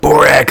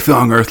Borak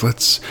Thong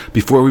Earthlets.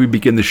 Before we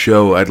begin the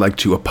show, I'd like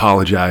to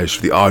apologize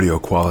for the audio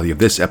quality of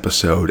this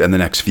episode and the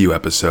next few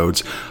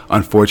episodes.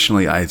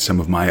 Unfortunately, I had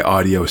some of my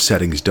audio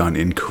settings done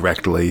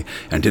incorrectly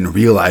and didn't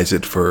realize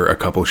it for a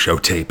couple show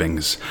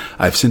tapings.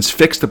 I've since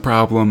fixed the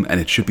problem, and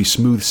it should be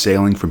smooth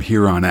sailing from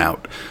here on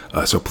out.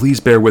 So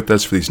please bear with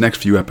us for these next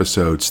few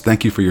episodes.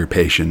 Thank you for your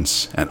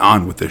patience, and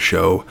on with the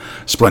show.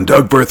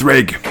 Splendug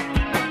Berthrig!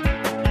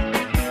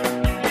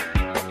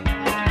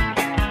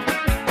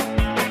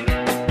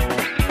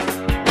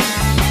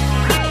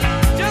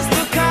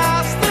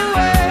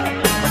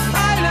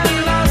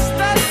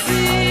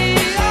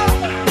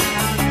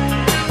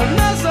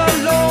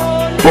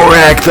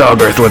 Borak Thong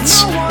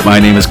Earthlets. My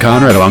name is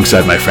Conrad,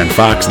 alongside my friend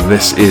Fox, and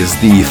this is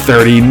the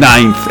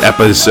 39th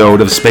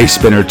episode of Space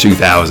Spinner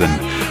 2000,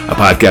 a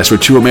podcast where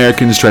two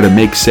Americans try to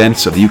make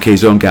sense of the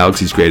UK's own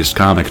galaxy's greatest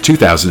comic,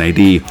 2000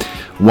 AD,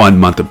 1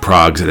 month of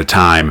progs at a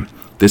time.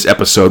 This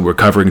episode, we're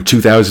covering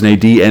 2000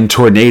 AD and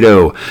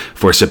Tornado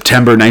for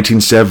September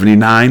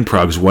 1979,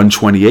 progs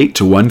 128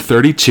 to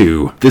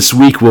 132. This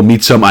week, we'll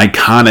meet some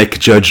iconic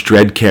Judge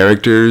Dredd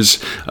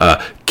characters,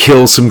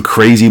 kill some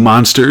crazy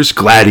monsters,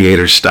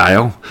 Gladiator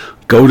style,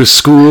 go to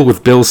school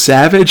with Bill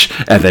Savage,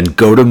 and then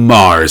go to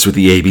Mars with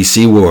the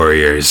ABC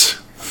Warriors.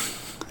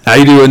 How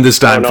you doing this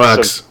time,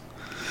 Fox?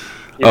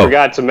 You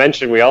forgot to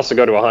mention we also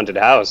go to a haunted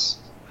house.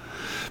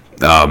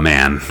 Oh,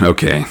 man.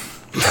 Okay.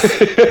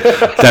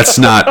 That's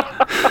not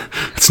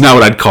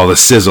what I'd call the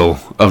sizzle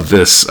of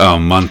this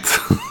month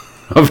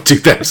of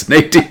 2000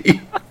 AD.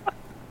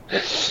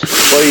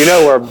 Well, you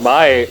know where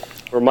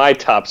my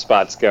top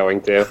spot's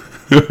going to.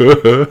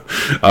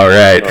 All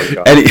right.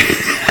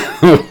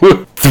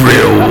 Oh,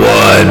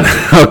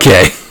 301.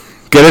 Okay.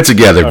 Get it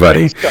together,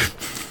 buddy.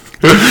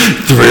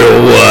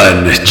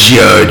 301.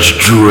 Judge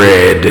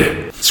Dredd.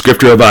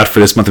 Script robot for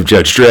this month of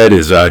Judge Dredd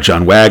is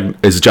John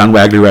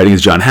Wagner, writing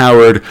is John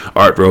Howard.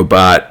 Art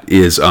robot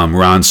is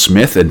Ron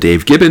Smith and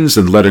Dave Gibbons,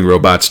 and lettering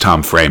robot's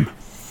Tom Frame.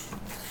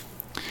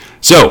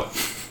 So,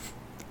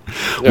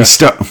 we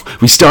start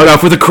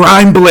off with a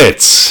crime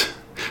blitz,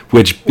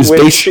 which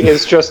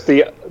is just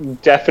the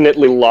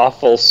definitely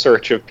lawful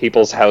search of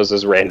people's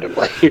houses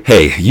randomly.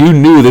 Hey, you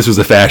knew this was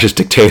a fascist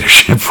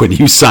dictatorship when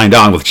you signed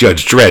on with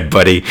Judge Dredd,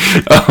 buddy.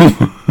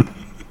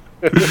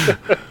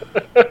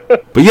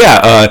 But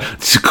yeah,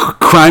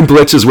 crime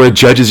blitz is where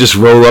judges just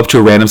roll up to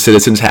a random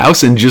citizen's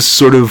house and just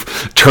sort of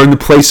turn the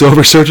place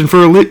over searching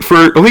for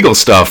illegal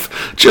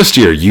stuff. Just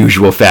your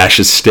usual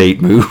fascist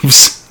state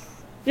moves.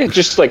 Yeah,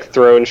 just like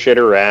throwing shit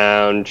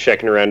around,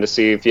 checking around to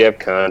see if you have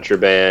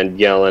contraband,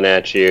 yelling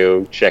at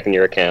you, checking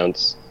your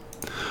accounts.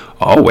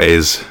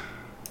 Always.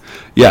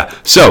 Yeah,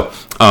 so,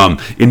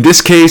 in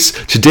this case,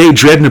 today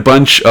Dredd and a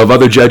bunch of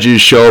other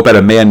judges show up at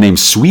a man named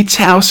Sweet's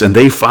house, and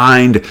they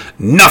find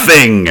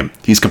nothing.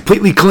 He's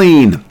completely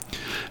clean.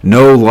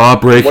 No law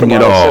breaking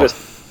at all.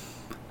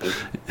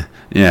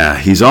 Yeah,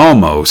 he's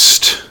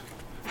almost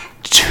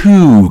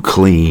too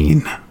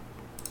clean.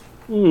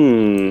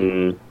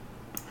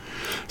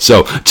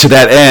 So, to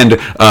that end,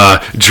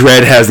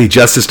 Dredd has the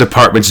Justice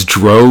Department's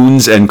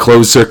drones and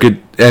closed-circuit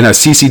and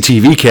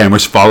CCTV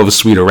cameras follow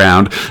Sweet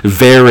around.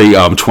 Very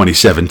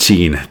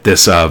 2017,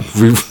 this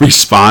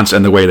response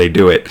and the way they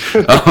do it.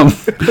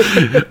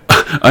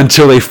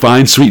 Until they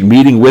find Sweet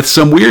meeting with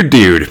some weird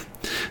dude.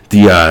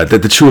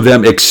 The two of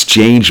them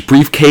exchange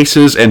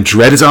briefcases, and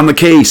Dredd is on the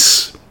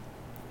case.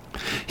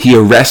 He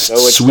arrests Sweet.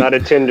 No, it's not a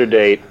Tinder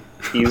date.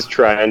 He's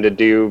trying to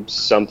do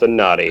something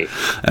naughty.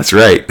 That's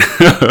right.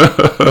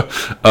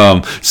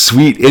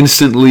 Sweet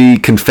instantly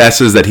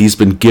confesses that he's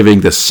been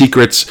giving the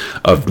secrets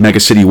of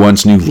Mega City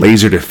 1's new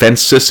laser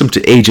defense system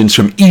to agents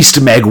from East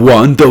Meg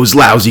 1, those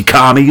lousy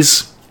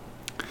commies.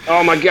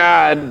 Oh my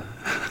god.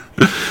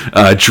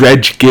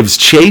 Dredd gives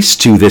chase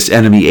to this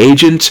enemy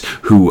agent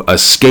who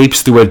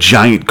escapes through a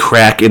giant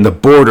crack in the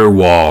border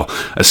wall,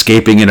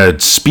 escaping in a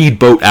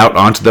speedboat out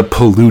onto the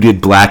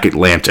polluted Black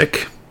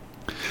Atlantic.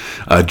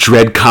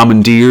 Dredd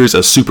commandeers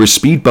a super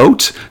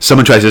speedboat.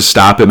 Someone tries to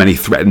stop him, and he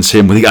threatens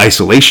him with the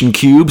isolation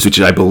cubes,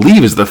 which I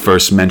believe is the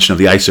first mention of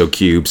the ISO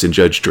cubes in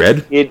Judge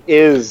Dredd. It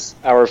is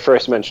our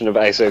first mention of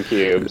ISO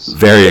cubes.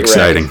 Very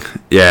exciting.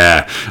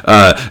 Yeah.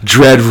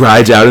 Dredd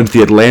rides out into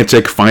the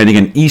Atlantic, finding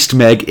an East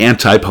Meg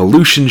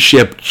anti-pollution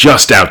ship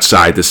just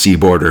outside the sea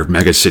border of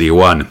Mega City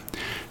 1.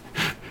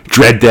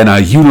 Dredd then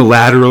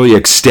unilaterally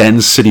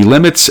extends city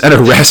limits and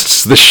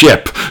arrests the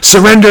ship.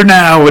 Surrender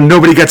now, and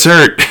nobody gets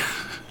hurt.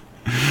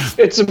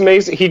 It's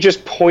amazing. He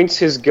just points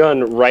his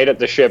gun right at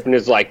the ship and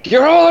is like,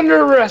 "You're all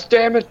under arrest,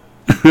 damn it!"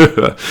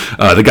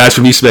 The guys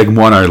from East Meg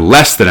 1 are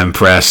less than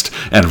impressed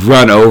and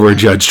run over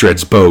Judge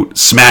Dredd's boat,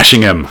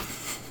 smashing him.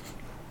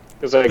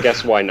 Because I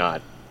guess why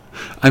not?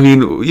 I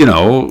mean, you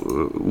know,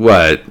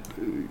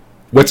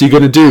 what's he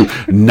going to do?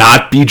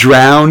 Not be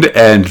drowned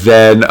and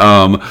then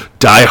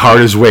die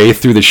hard his way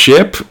through the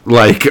ship?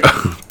 Like,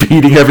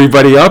 beating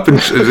everybody up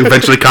and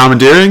eventually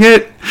commandeering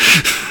it?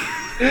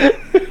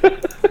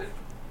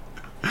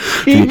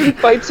 He even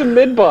fights a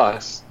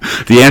mid-boss.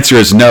 The answer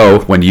is no.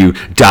 When you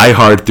die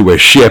hard through a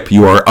ship,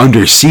 you are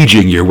under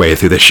sieging your way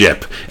through the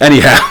ship.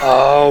 Anyhow.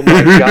 Oh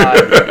my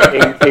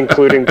god,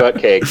 including butt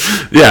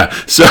cakes. Yeah,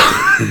 so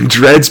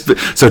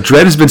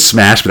Dredd has been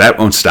smashed, but that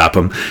won't stop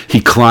him. He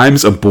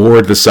climbs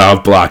aboard the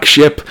Sovblock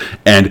ship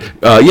and,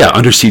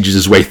 under sieges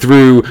his way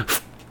through,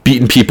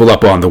 beating people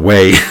up on the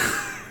way.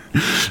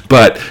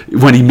 But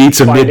when he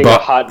meets a mid-boss...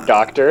 a hot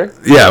doctor.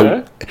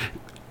 Yeah.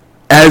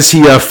 As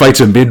he fights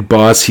a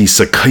mid-boss, he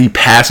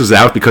passes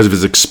out because of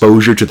his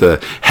exposure to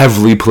the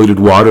heavily polluted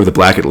water of the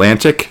Black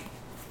Atlantic.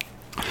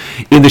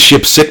 In the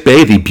ship's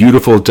sickbay, the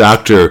beautiful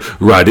Dr.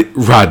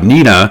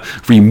 Rodnina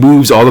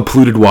removes all the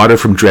polluted water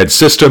from Dredd's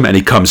system, and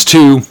he comes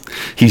to.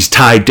 He's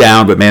tied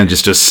down, but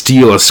manages to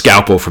steal a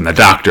scalpel from the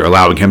doctor,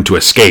 allowing him to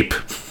escape.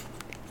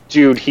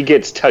 Dude, he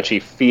gets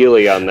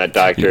touchy-feely on that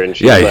doctor, and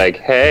she's like,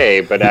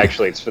 hey, but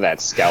actually it's for that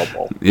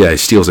scalpel. Yeah, he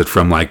steals it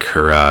from, like,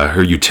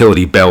 her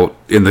utility belt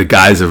in the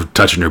guise of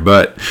touching her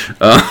butt.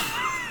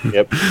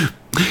 Yep.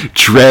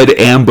 Dredd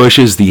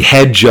ambushes the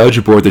head judge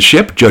aboard the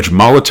ship, Judge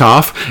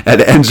Molotov,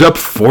 and ends up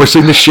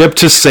forcing the ship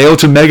to sail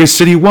to Mega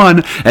City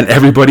 1 and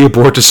everybody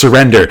aboard to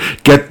surrender.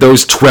 Get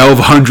those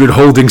 1,200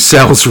 holding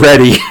cells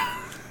ready.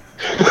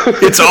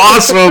 It's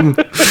awesome!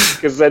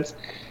 Because that's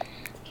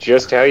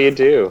just how you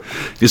do.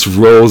 Just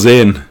rolls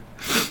in.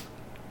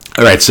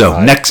 All right, so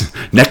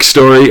next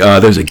story,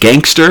 there's a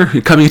gangster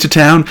coming into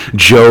town,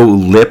 Joe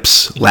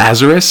Lips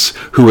Lazarus,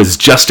 who is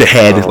just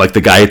ahead, like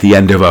the guy at the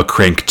end of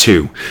Crank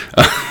 2.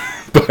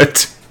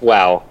 But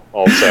wow,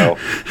 also.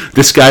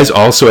 This guy's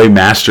also a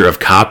master of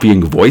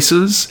copying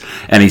voices,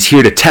 and he's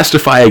here to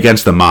testify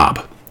against the mob,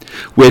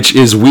 which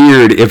is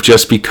weird if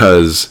just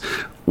because...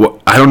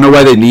 I don't know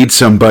why they need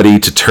somebody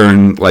to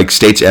turn, like,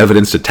 state's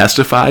evidence to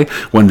testify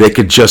when they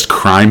could just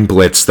crime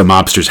blitz the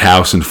mobster's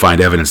house and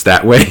find evidence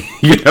that way,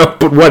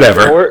 but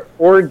whatever.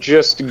 Or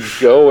just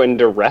go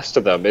and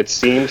arrest them. It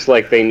seems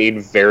like they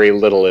need very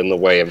little in the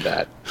way of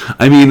that.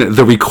 I mean,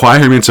 the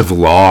requirements of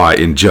law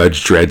in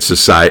Judge Dredd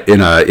society,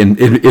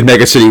 in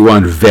Mega City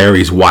 1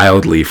 varies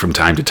wildly from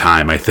time to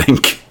time, I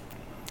think.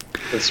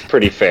 It's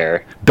pretty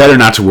fair. Better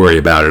not to worry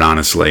about it,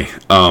 honestly.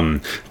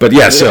 But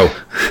yeah, so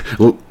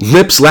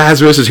Lips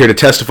Lazarus is here to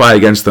testify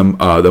against the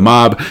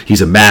mob.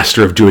 He's a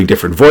master of doing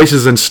different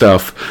voices and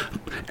stuff.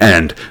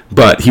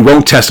 But he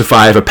won't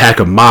testify if a pack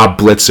of mob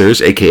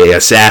blitzers, aka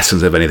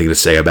assassins, have anything to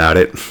say about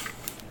it.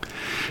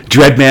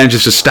 Dredd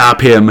manages to stop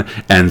him,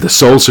 and the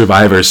sole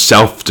survivor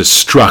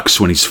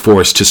self-destructs when he's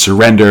forced to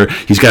surrender.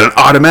 He's got an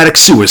automatic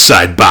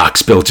suicide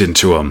box built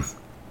into him.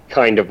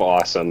 Kind of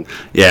awesome.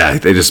 Yeah,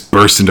 they just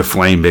burst into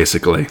flame,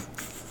 basically.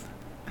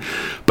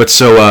 But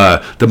so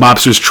the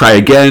mobsters try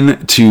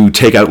again to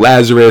take out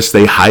Lazarus.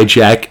 They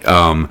hijack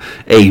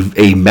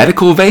a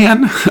medical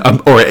van,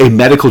 or a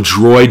medical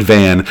droid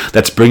van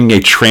that's bringing a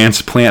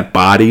transplant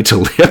body to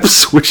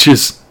Lips, which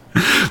leads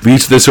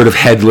to this sort of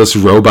headless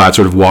robot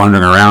sort of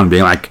wandering around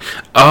being like,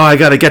 oh, I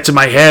gotta get to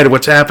my head,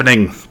 what's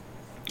happening?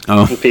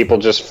 People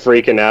just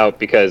freaking out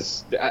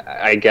because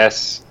I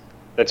guess...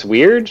 That's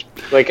weird.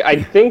 Like,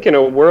 I think in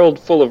a world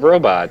full of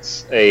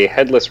robots, a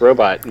headless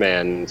robot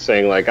man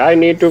saying, like, I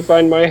need to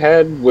find my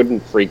head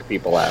wouldn't freak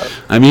people out.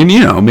 I mean,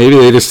 maybe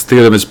they just think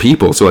of them as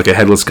people, so, like, a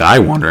headless guy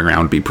wandering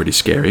around would be pretty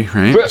scary,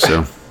 right?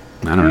 So,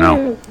 I don't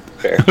know.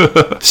 Fair.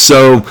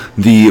 So,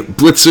 the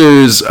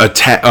Blitzers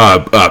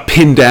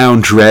pin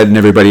down Dredd and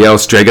everybody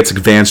else. Dredd gets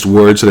advanced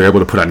word, so they're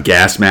able to put on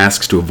gas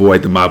masks to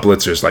avoid the mob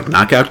Blitzers, like,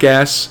 knockout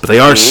gas. But they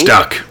are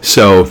stuck.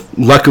 So,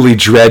 luckily,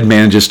 Dredd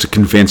manages to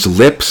convince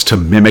Lips to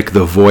mimic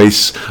the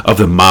voice of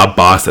the mob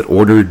boss that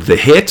ordered the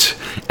hit,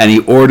 and he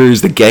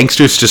orders the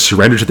gangsters to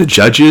surrender to the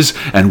judges,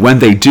 and when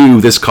they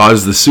do, this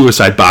causes the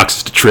suicide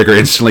boxes to trigger,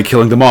 instantly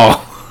killing them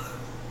all.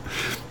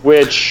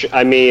 Which,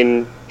 I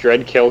mean...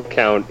 Dredd kill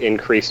count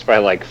increased by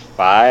like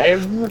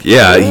 5?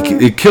 Yeah,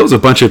 it kills a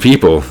bunch of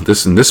people,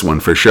 this one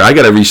for sure. I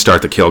gotta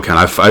restart the kill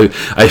count.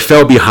 I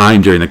fell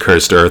behind during the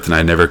Cursed Earth and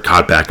I never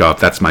caught back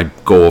up. That's my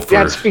goal for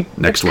next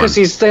one. Because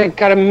he's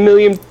got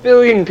 1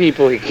 billion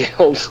people he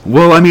killed.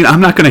 Well, I mean, I'm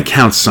not gonna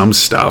count some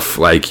stuff.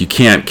 Like, you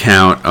can't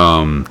count,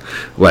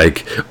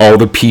 like, all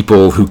the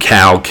people who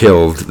Cal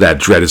killed that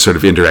Dredd is sort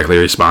of indirectly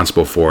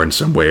responsible for in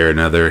some way or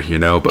another,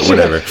 but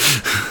whatever.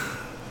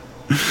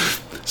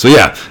 So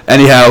yeah,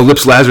 anyhow,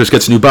 Lips Lazarus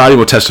gets a new body,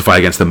 will testify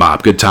against the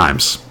mob. Good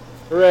times.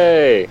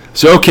 Hooray!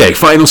 So okay,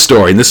 final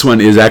story, and this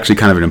one is actually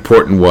kind of an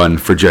important one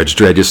for Judge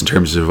Dredd, just in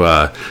terms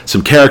of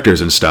some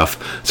characters and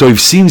stuff. So we've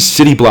seen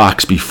city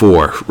blocks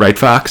before, right,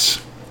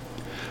 Fox?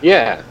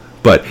 Yeah.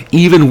 But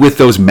even with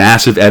those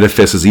massive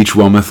edifices, each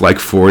one with like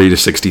 40 to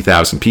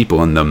 60,000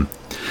 people in them,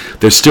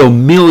 there's still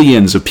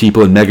millions of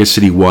people in Mega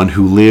City 1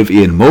 who live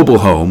in mobile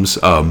homes,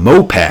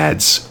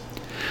 mopads,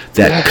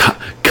 that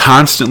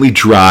constantly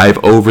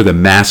drive over the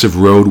massive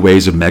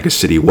roadways of Mega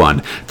City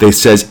 1. They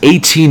says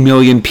 18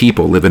 million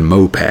people live in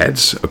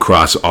mopads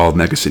across all of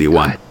Mega City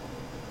 1.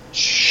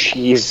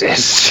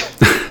 Jesus.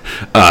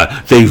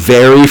 They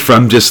vary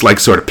from just like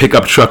sort of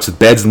pickup trucks with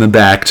beds in the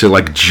back to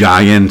like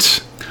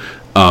giant,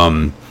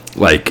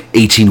 like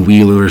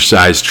 18-wheeler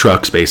sized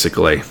trucks,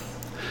 basically.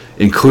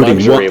 including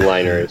luxury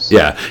liners.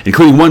 Yeah,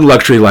 including one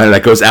luxury liner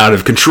that goes out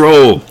of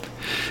control.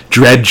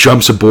 Dredd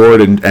jumps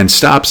aboard and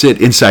stops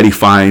it. Inside, he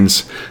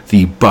finds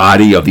the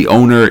body of the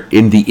owner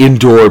in the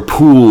indoor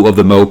pool of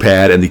the moped,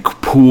 and the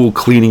pool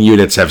cleaning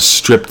units have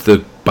stripped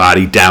the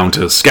body down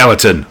to a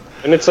skeleton.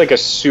 And it's like a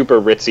super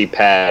ritzy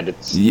pad.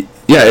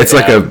 It's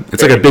like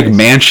a big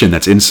mansion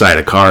that's inside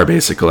a car,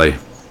 basically.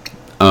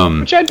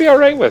 Which I'd be all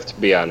right with, to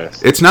be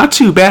honest. It's not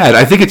too bad.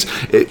 I think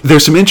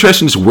there's some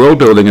interesting world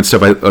building and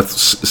stuff.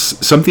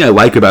 Something I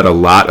like about a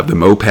lot of the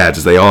mopeds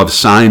is they all have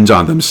signs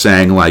on them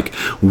saying, like,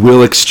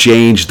 we'll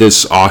exchange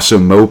this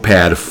awesome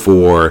moped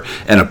for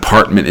an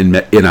apartment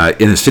in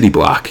a city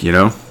block, you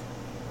know?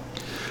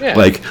 Yeah,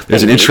 like,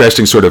 there's an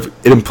interesting it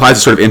implies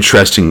a sort of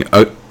interesting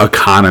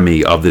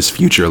economy of this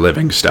future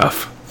living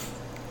stuff.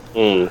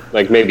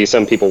 Like maybe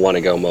some people want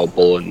to go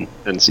mobile and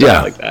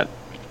stuff like that.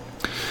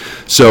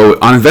 So,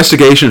 on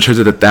investigation, it turns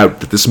out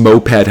that this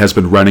moped has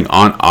been running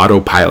on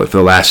autopilot for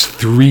the last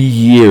 3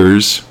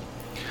 years.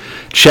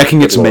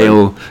 Checking its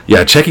mail,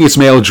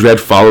 Dredd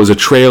follows a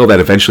trail that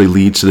eventually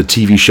leads to the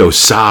TV show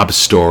Sob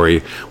Story,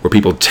 where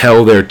people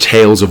tell their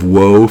tales of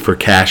woe for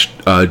cash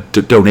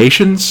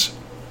donations.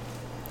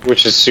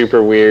 Which is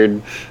super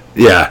weird.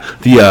 Yeah,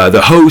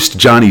 the host,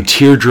 Johnny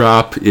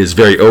Teardrop, is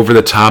very over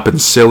the top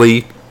and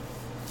silly.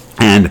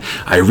 And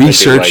I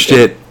researched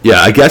it.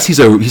 Yeah, I guess he's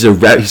a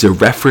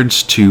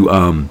reference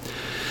to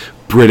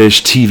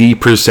British TV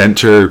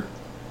presenter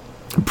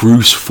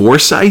Bruce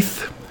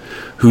Forsyth,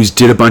 who's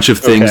did a bunch of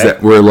things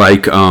that were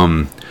like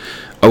a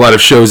lot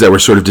of shows that were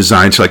sort of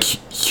designed to like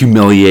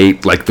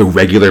humiliate like the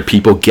regular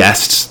people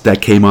guests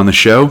that came on the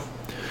show.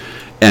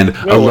 And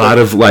a lot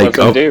of like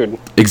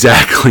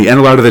exactly, and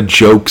a lot of the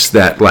jokes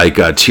that like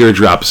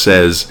Teardrop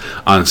says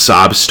on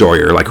Sob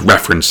Story are like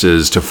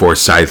references to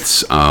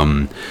Forsyth's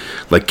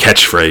like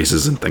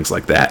catchphrases and things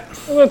like that.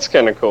 Well, that's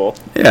kind of cool.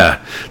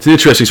 Yeah, it's an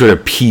interesting sort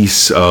of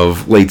piece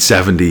of late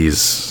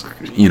 70s,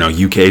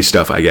 UK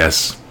stuff, I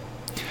guess.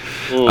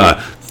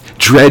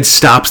 Dredd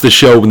stops the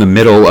show in the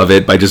middle of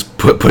it by just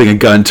putting a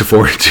gun to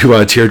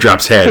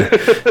Teardrop's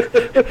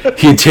head.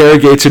 He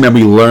interrogates him, and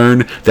we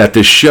learn that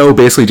the show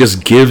basically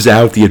just gives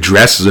out the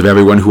addresses of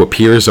everyone who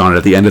appears on it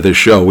at the end of the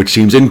show, which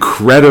seems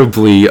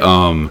incredibly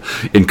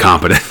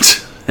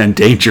incompetent and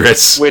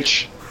dangerous.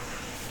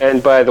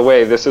 And by the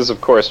way, this is,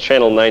 of course,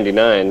 Channel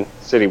 99,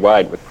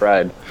 citywide with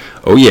pride.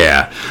 Oh,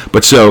 yeah.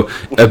 But so,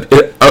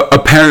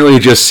 apparently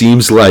it just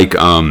seems like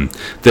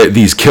that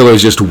these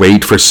killers just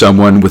wait for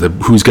someone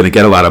who's going to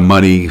get a lot of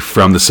money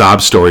from the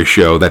Sob Story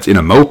show that's in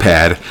a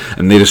moped,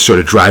 and they just sort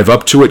of drive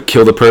up to it,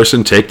 kill the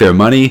person, take their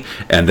money,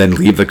 and then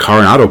leave the car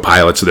on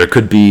autopilot. So there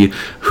could be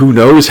who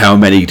knows how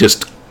many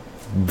just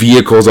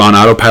vehicles on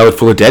autopilot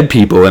full of dead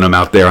people in them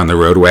out there on the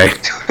roadway.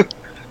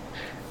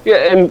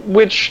 Yeah, and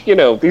which,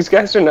 these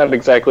guys are not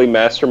exactly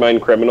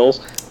mastermind criminals,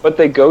 but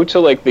they go to,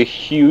 like, the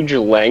huge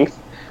length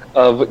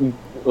of,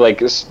 like,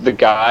 the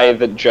guy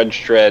that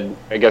Judge Dredd,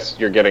 I guess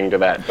you're getting to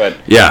that, but,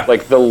 yeah,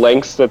 like, the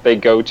lengths that they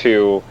go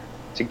to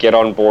get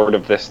on board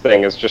of this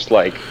thing is just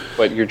like,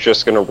 but you're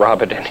just going to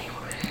rob it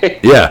anyway.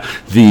 Yeah,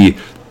 the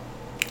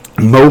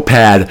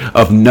moped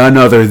of none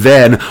other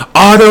than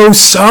Otto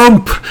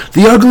Sump,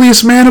 the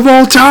ugliest man of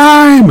all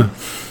time!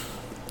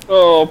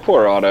 Oh,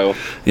 poor Otto.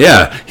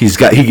 Yeah, he's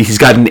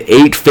gotten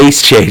 8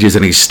 face changes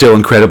and he's still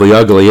incredibly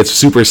ugly. It's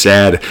super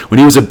sad. When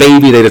he was a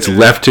baby, they just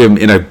left him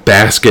in a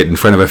basket in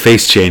front of a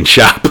face change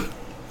shop.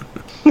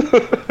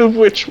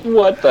 Which,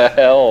 what the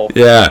hell?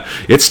 Yeah,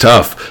 it's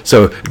tough.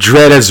 So,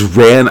 Dredd has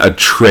ran a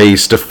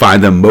trace to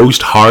find the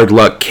most hard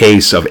luck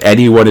case of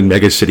anyone in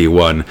Mega City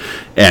 1,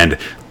 and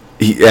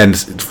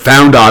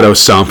found Otto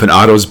Sump, and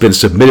Otto's been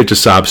submitted to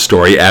Sob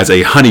Story as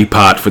a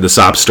honeypot for the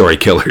Sob Story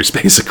killers,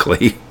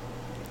 basically.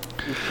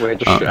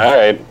 Which,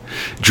 alright.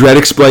 Dredd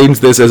explains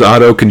this as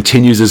Otto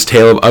continues his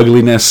tale of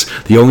ugliness.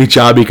 The only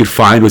job he could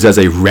find was as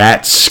a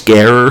rat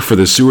scarer for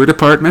the sewer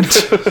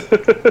department.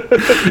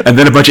 And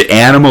then a bunch of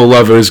animal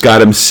lovers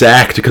got him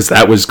sacked because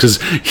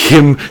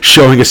him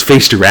showing his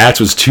face to rats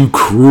was too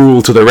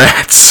cruel to the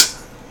rats.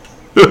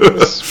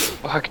 It's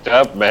fucked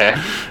up,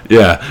 man.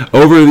 Yeah.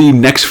 Over the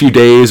next few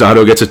days,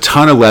 Otto gets a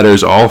ton of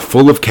letters, all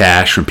full of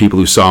cash from people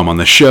who saw him on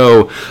the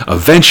show.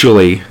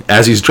 Eventually,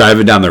 as he's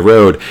driving down the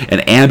road, an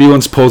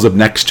ambulance pulls up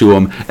next to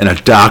him, and a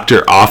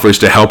doctor offers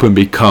to help him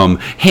become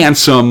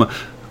handsome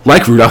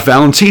like Rudolph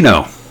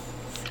Valentino.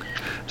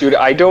 Dude,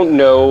 I don't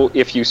know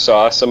if you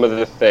saw some of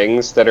the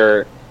things that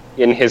are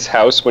in his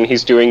house when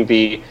he's doing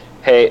the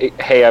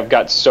hey, I've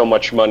got so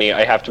much money,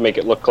 I have to make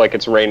it look like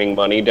it's raining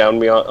money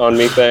down on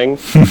me thing.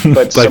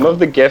 But some of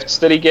the gifts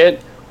that he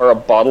get are a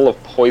bottle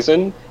of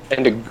poison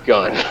and a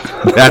gun.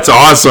 That's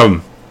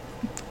awesome.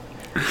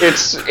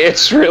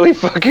 It's really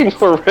fucking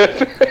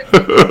horrific.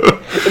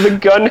 And the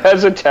gun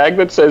has a tag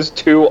that says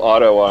 "To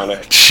Otto" on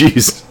it.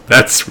 Jeez,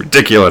 that's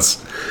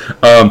ridiculous.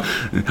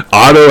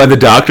 Otto and the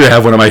doctor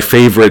have one of my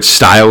favorite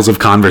styles of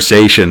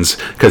conversations,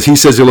 because he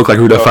says you look like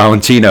Rudolph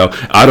Valentino.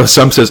 Otto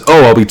Sump says,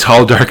 "Oh, I'll be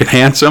tall, dark, and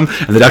handsome,"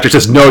 and the doctor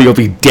says, "No, you'll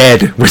be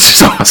dead," which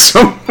is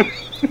awesome.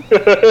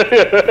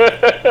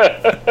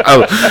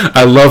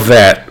 I love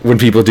that when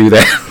people do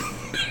that.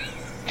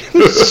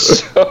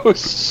 So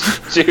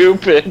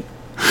stupid.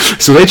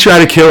 So they try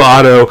to kill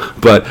Otto,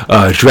 but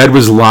Dredd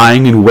was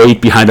lying in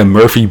wait behind a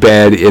Murphy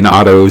bed in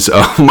Otto's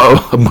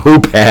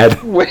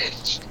moped.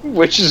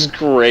 Which is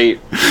great.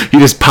 He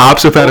just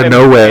pops up out of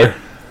nowhere.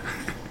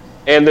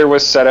 And there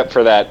was setup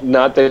for that.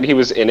 Not that he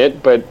was in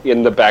it, but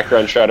in the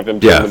background shot of him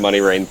doing the Money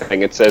Rain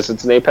thing, it says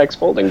it's an Apex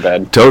folding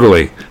bed.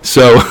 Totally.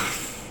 So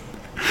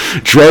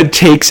Dredd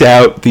takes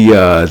out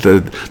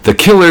the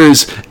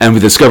killers, and we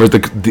discover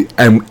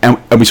and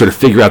we sort of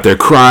figure out their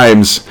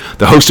crimes.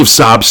 The host of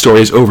Sob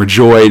Story is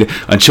overjoyed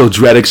until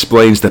Dredd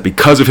explains that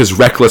because of his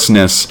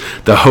recklessness,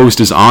 the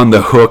host is on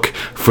the hook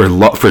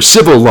for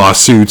civil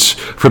lawsuits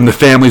from the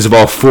families of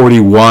all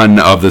 41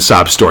 of the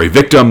Sob Story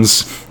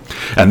victims.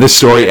 And this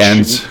story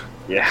ends.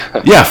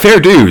 Yeah, fair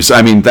dues.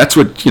 I mean, that's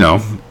what,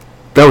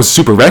 that was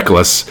super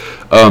reckless.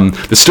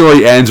 The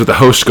story ends with the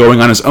host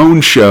going on his own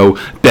show,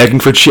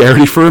 begging for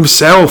charity for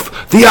himself.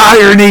 The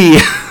irony!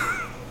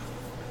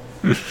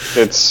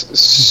 It's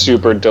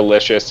super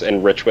delicious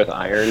and rich with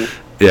iron.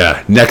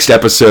 Yeah, next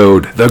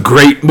episode, The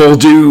Great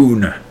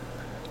Muldoon.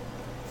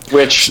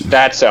 Which,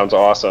 that sounds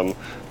awesome.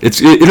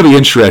 It'll be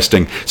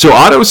interesting. So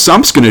Otto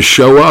Sump's going to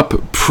show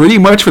up pretty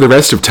much for the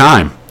rest of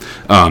time.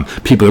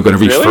 People are going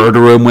to refer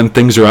to him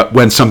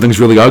when something's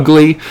really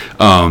ugly.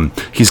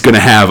 He's going to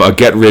have a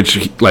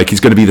he's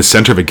going to be the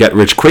center of a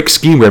get-rich-quick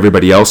scheme where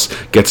everybody else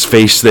gets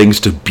face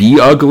things to be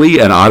ugly,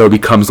 and Otto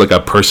becomes like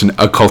a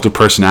cult of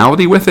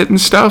personality with it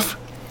and stuff.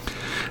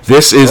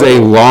 This is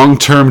a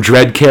long-term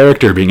Dredd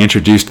character being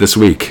introduced this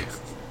week.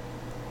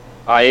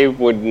 I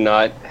would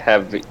not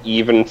have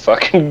even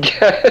fucking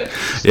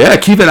guessed. Yeah,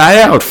 keep an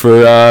eye out for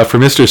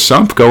Mr.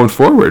 Sump going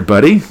forward,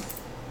 buddy.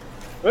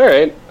 All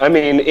right. I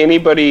mean,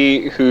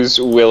 anybody who's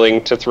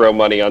willing to throw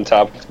money on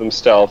top of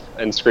themselves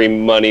and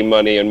scream money,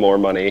 money, and more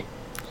money.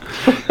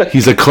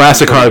 He's a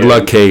classic hard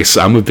luck case.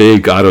 I'm a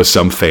big Otto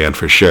Sump fan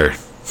for sure.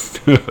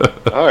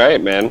 All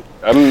right, man.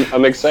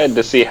 I'm excited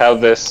to see how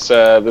this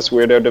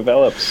weirdo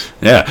develops.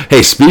 Yeah.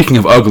 Hey, speaking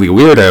of ugly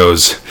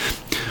weirdos,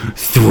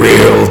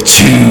 Thrill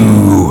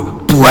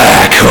 2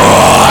 Black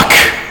Hawk.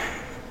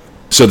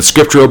 So the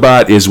script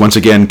robot is once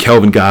again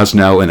Kelvin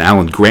Gosnell and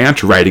Alan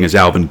Grant, writing as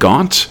Alvin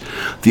Gaunt.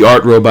 The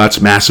art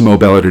robots Massimo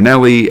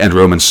Bellardinelli and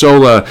Roman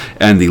Sola,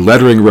 and the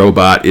lettering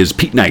robot is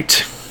Pete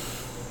Knight.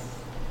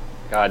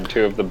 God,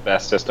 two of the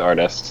bestest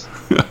artists.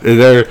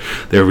 They're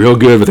real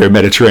good with their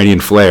Mediterranean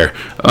flair.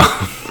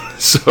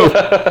 So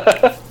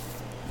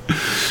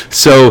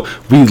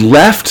we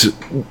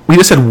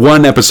just had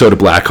one episode of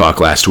Black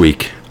Hawk last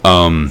week.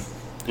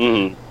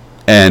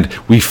 And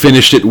we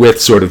finished it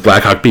with sort of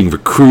Black Hawk being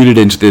recruited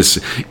into this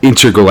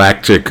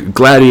intergalactic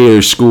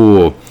gladiator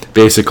school,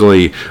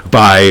 basically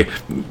by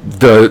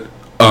the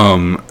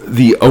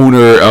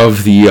owner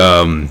of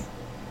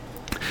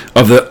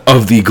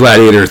the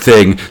gladiator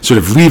thing, sort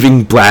of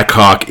leaving Black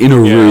Hawk in a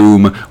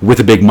room with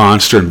a big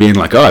monster and being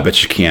like, "Oh, I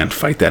bet you can't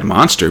fight that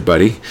monster,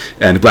 buddy."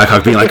 And Black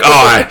Hawk being like,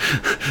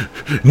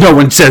 no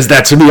one says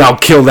that to me. I'll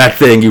kill that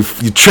thing. You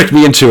tricked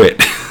me into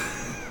it.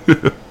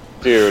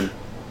 Dude.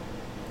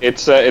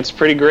 It's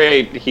pretty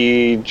great.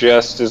 He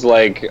just is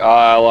like,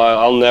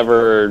 I'll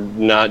never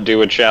not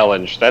do a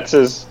challenge. That's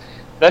his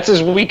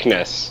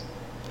weakness.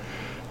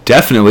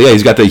 Definitely, yeah.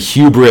 He's got the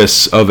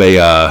hubris of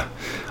a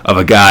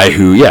guy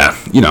who,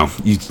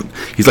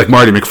 he's like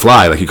Marty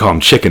McFly. Like, you call him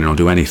chicken and he'll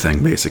do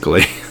anything,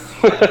 basically.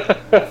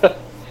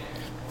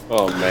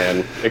 Oh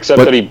man!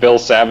 Except that he Bill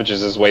Savages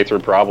his way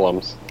through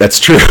problems. That's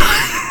true.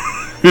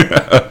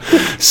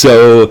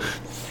 So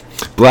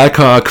Black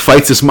Hawk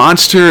fights this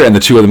monster, and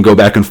the two of them go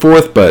back and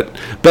forth. But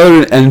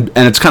and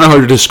it's kind of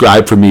hard to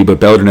describe for me,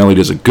 but Bellardinelli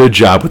does a good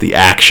job with the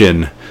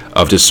action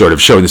of just sort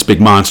of showing this big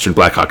monster and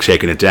Black Hawk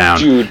shaking it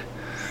down.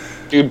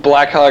 Dude,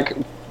 Black Hawk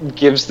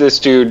gives this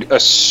dude a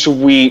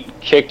sweet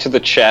kick to the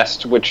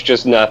chest, which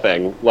just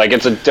nothing. Like,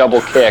 it's a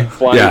double kick,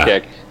 flying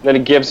kick. And then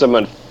he gives him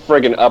a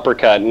friggin'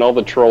 uppercut, and all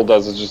the troll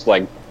does is just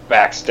like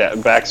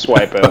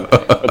backswipe him.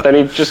 But then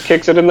he just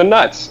kicks it in the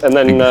nuts, and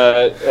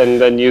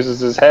then uses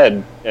his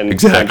head and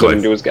slams it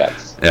into his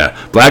guts. Yeah,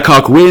 Black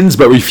Hawk wins,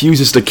 but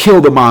refuses to kill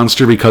the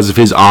monster because of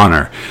his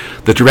honor.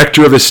 The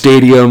director of the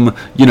stadium,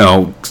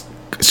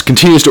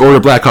 continues to order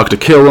Black Hawk to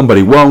kill him, but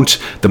he won't.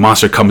 The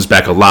monster comes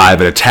back alive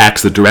and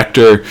attacks the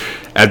director.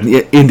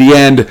 In the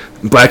end,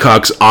 Black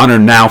Hawk's honor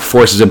now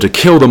forces him to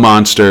kill the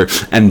monster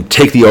and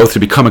take the oath to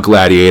become a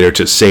gladiator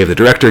to save the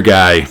director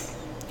guy.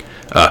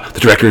 The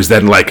director is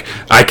then like,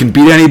 "I can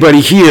beat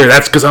anybody here.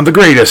 That's because I'm the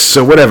greatest.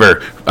 So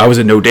whatever. I was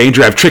in no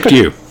danger. I've tricked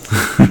you."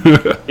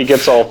 He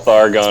gets all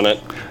Tharg on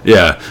it.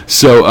 Yeah.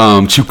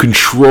 So to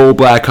control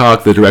Black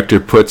Hawk, the director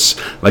puts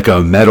like a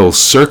metal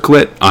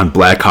circlet on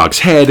Black Hawk's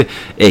head,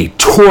 a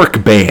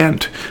torque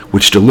band,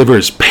 which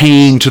delivers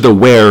pain to the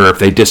wearer if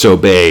they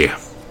disobey.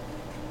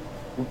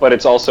 But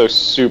it's also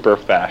super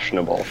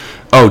fashionable.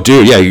 Oh,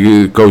 dude, yeah,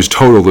 it goes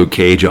total Luke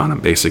Cage on him,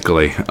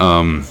 basically.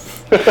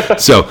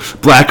 So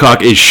Black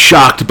Hawk is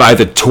shocked by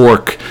the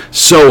torque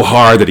so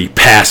hard that he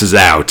passes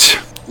out.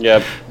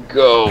 Yep.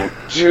 Go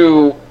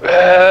to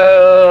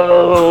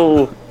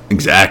hell.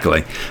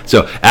 Exactly.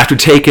 So after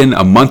taking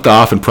a month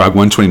off in Prague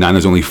 129,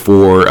 there's only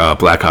 4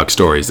 Black Hawk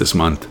stories this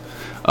month.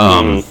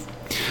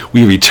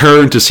 We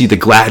return to see the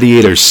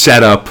Gladiators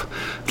set up,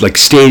 like,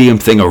 stadium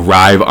thing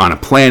arrive on a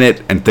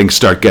planet, and things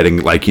start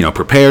getting, like,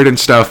 prepared and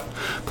stuff.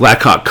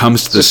 Black Hawk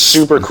comes to this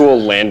super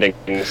cool landing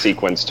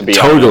sequence, to be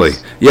totally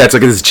honest. Yeah, it's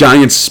like this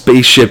giant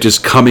spaceship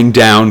just coming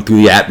down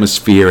through the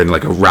atmosphere and,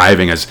 like,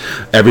 arriving as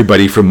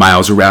everybody from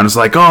miles around is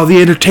like, oh,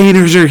 the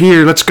entertainers are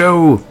here, let's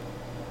go.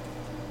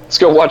 Let's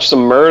go watch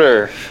some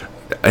murder.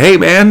 Hey,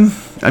 man,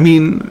 I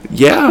mean,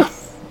 yeah,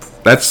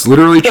 that's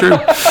literally true.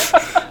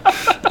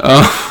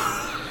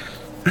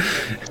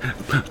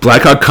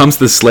 Black Hawk comes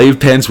to the slave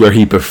pens where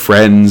he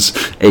befriends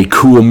a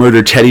cool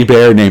murder teddy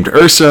bear named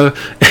Ursa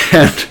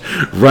and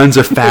runs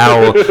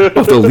afoul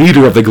of the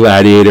leader of the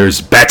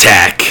Gladiators,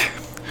 Batak,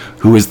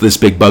 who is this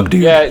big bug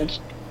dude. Yeah,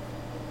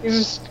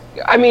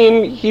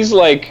 he's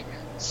like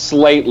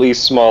slightly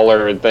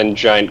smaller than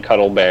Giant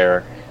Cuddle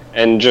Bear,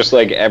 and just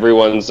like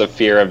everyone's a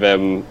fear of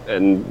him,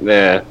 and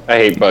I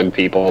hate bug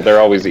people. They're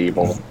always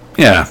evil.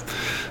 Yeah.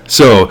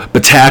 So,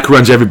 Batak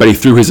runs everybody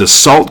through his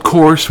assault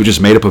course, which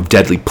is made up of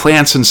deadly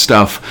plants and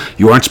stuff.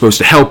 You aren't supposed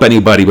to help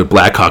anybody but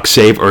Black Hawk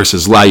save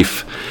Ursa's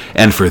life.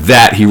 And for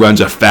that, he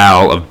runs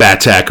afoul of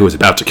Batak, who is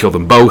about to kill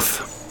them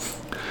both.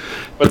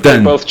 But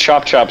then, they both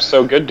chop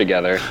so good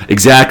together.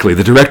 Exactly.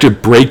 The director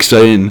breaks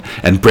in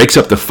and breaks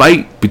up the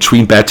fight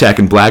between Batak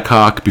and Black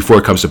Hawk before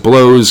it comes to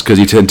blows, because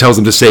he tells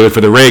them to save it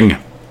for the ring.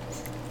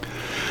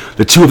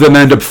 The two of them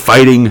end up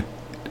fighting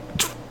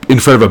in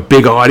front of a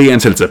big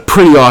audience, and it's a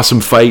pretty awesome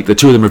fight. The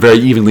two of them are very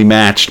evenly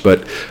matched,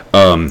 but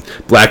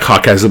Black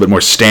Hawk has a little bit more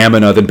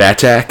stamina than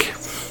Batak.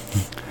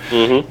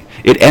 Mm-hmm.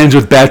 It ends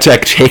with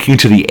Batak taking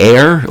to the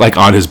air, like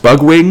on his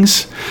bug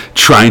wings,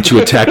 trying to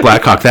attack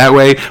Black Hawk that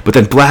way, but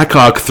then Black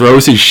Hawk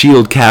throws his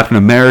shield Captain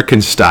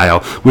American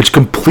style, which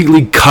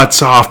completely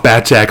cuts off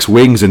Batak's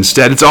wings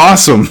instead. It's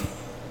awesome!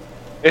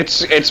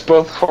 It's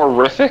both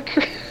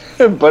horrific,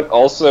 but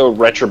also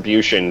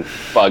retribution,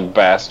 bug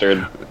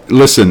bastard.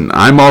 Listen,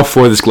 I'm all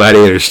for this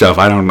Gladiator stuff.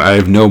 I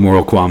have no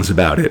moral qualms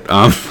about it.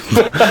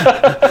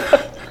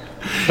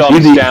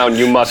 Thumbs down,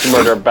 you must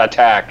murder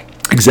Batak.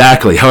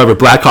 Exactly. However,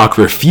 Black Hawk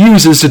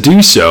refuses to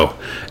do so,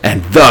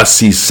 and thus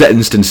he's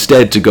sentenced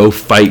instead to go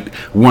fight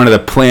one of the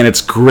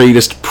planet's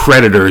greatest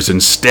predators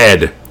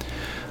instead.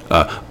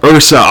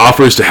 Ursa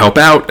offers to help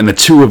out, and the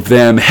two of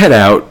them head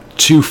out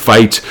to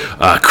fight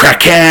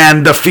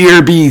Kraken, the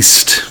Fear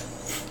Beast.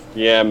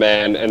 Yeah,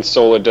 man, and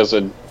Sola does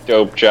a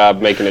dope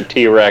job making a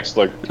T-Rex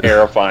look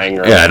terrifying.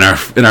 Right? Yeah,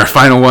 in our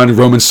final one,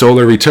 Roman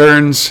Solar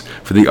returns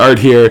for the art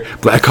here.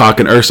 Black Hawk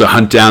and Ursa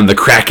hunt down the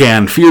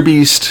Kraken Fear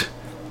Beast.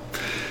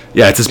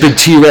 Yeah, it's this big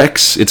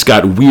T-Rex. It's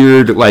got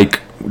weird,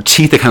 like,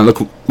 teeth that kind of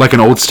look like an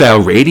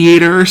old-style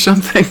radiator or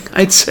something,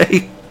 I'd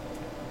say.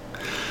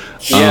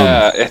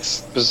 Yeah,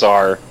 it's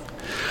bizarre.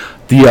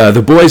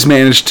 The boys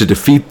manage to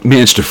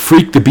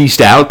freak the beast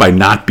out by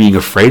not being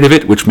afraid of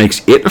it, which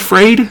makes it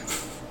afraid.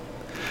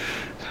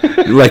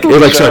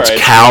 It starts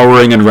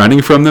cowering and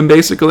running from them,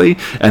 basically.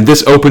 And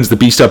this opens the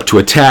beast up to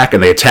attack,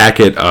 and they attack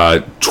it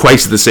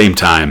twice at the same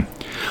time.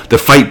 The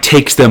fight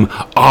takes them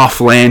off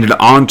land and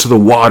onto the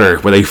water,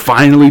 where they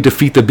finally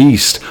defeat the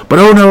beast. But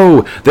oh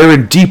no, they're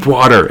in deep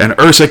water, and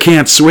Ursa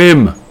can't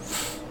swim.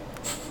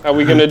 How are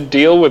we going to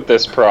deal with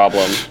this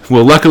problem?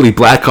 Well, luckily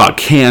Black Hawk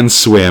can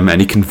swim, and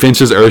he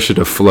convinces Ursa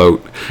to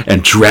float,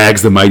 and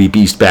drags the mighty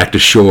beast back to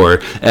shore,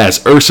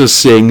 as Ursa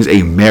sings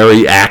a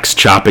merry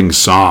axe-chopping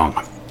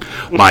song.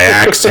 My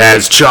axe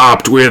has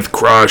chopped with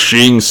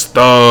crushing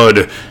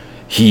thud.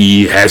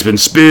 He has been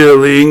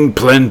spilling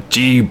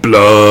plenty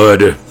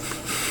blood.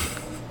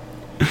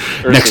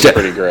 Ursa's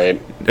pretty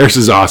great.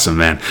 Ursa's awesome,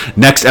 man.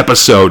 Next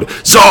episode,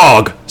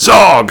 Zog!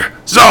 Zog!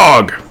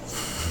 Zog!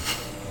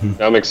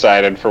 I'm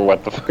excited for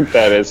what the fuck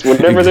that is.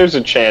 Whenever there's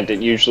a chant,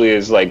 it usually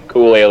is like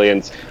cool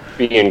aliens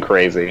being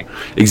crazy.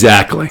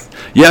 Exactly.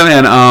 Yeah,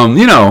 man,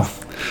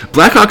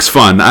 Black Hawk's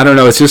fun. I don't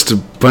know, it's just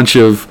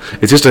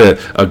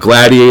a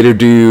gladiator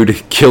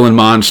dude killing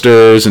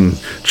monsters and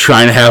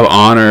trying to have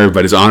honor,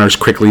 but his honor's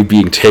quickly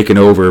being taken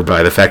over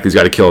by the fact that he's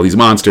got to kill all these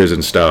monsters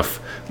and stuff.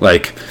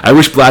 Like, I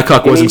wish Black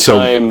Hawk wasn't so...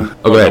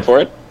 go ahead. For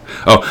it?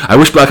 Oh, I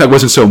wish Black Hawk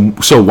wasn't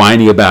so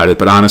whiny about it,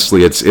 but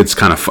honestly, it's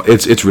kind of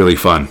it's really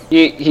fun.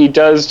 He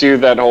does do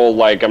that whole,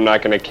 like, I'm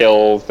not going to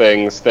kill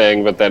things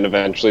thing, but then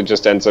eventually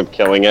just ends up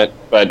killing it.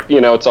 But,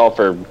 it's all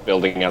for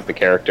building out the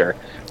character.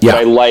 Yeah.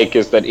 What I like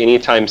is that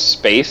anytime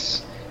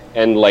space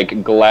and,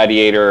 like,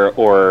 gladiator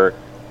or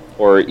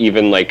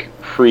even, like,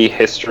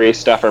 prehistory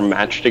stuff are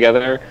matched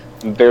together,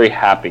 I'm very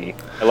happy.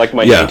 I like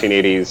my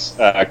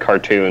 1980s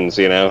cartoons,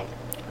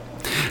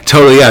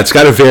 Totally, yeah. It's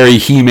got a very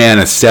He-Man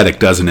aesthetic,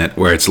 doesn't it?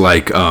 Where it's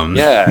like,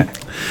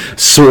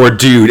 sword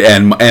dude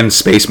and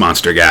space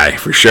monster guy,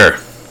 for sure.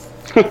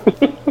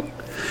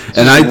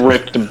 And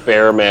ripped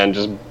bear man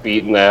just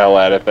beating the hell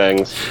out of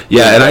things.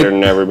 Yeah, and better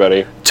than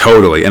everybody.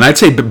 Totally, and I'd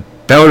say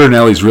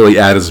Bellardinelli's really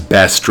at his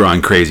best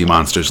drawing crazy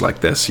monsters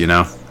like this.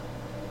 I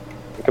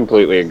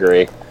completely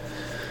agree.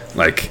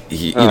 Like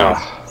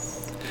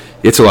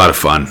it's a lot of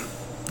fun.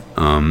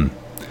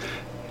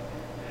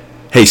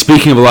 Hey,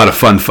 speaking of a lot of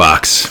fun,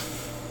 Fox.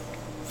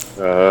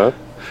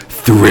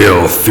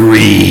 Thrill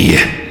 3,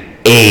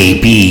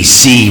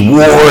 ABC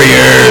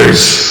Warriors.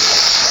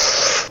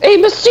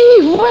 ABC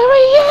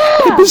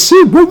Warriors!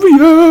 ABC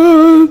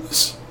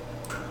Warriors!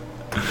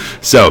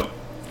 So,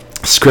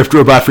 script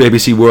robot for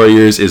ABC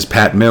Warriors is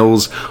Pat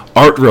Mills.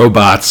 Art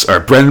robots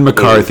are Brendan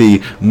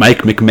McCarthy,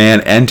 Mike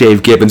McMahon, and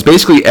Dave Gibbons.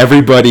 Basically,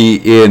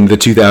 everybody in the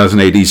 2000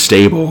 AD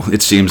stable,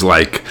 it seems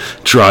like,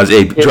 draws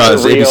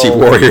ABC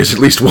Warriors at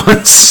least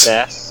once.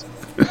 Yes.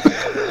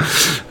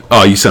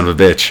 Oh, you son of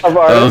a bitch.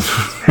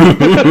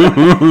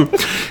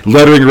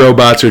 Lettering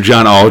robots are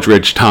John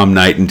Aldridge, Tom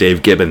Knight, and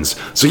Dave Gibbons.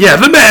 So yeah,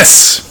 the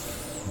mess!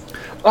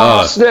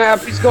 Oh,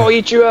 snap, he's gonna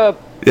eat you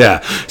up.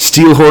 Yeah.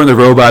 Steelhorn, the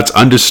robot's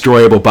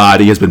undestroyable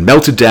body, has been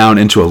melted down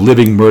into a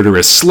living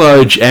murderous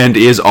sludge and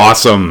is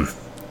awesome.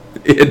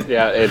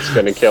 It's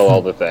gonna kill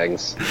all the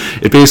things.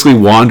 It basically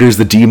wanders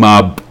the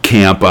D-Mob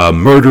camp,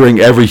 murdering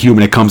every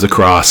human it comes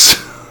across.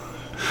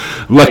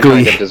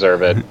 Luckily, I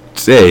deserve it.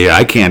 Hey,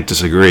 I can't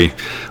disagree.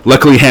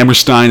 Luckily,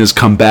 Hammerstein has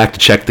come back to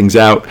check things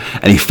out,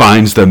 and he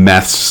finds the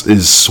meth's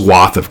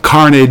swath of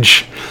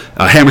carnage.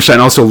 Hammerstein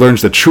also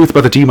learns the truth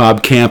about the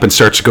D-Mob camp and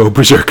starts to go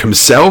berserk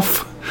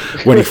himself.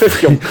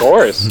 Of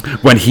course.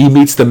 When he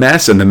meets the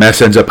mess, and the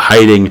mess ends up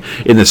hiding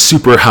in the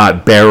super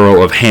hot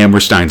barrel of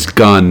Hammerstein's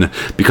gun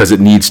because it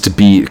needs to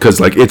be, because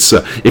like it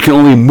can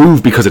only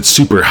move because it's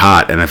super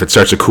hot, and if it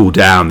starts to cool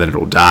down, then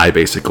it'll die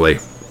basically.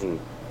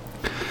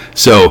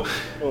 So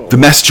the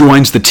mess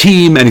joins the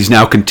team, and he's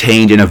now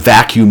contained in a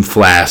vacuum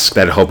flask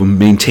that'll help him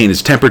maintain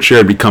his temperature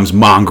and becomes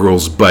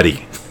Mongrel's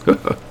buddy.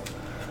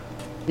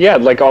 Yeah,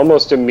 like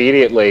almost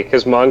immediately,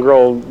 because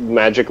Mongrel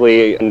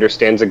magically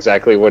understands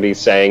exactly what he's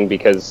saying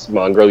because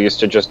Mongrel used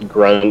to just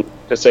grunt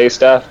to say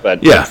stuff.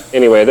 But yeah.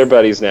 Anyway, they're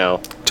buddies now.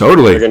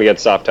 Totally. They're going to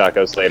get soft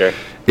tacos later.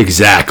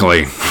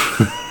 Exactly.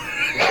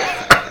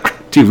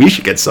 Dude, we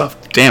should get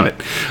soft. Damn it.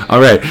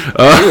 All right.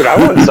 Dude, I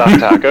want soft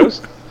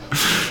tacos.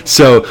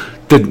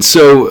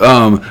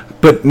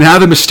 But now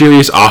the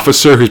mysterious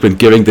officer who's been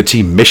giving the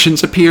team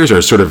missions appears,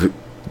 or sort of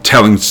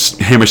telling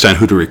Hammerstein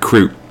who to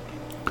recruit.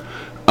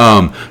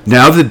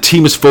 Now the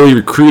team is fully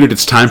recruited,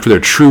 it's time for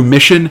their true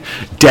mission.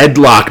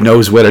 Deadlock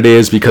knows what it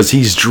is because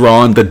he's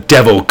drawn the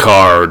Devil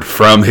card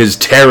from his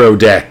tarot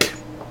deck.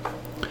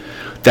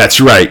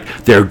 That's right,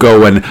 they're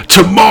going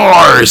to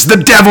Mars, the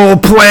Devil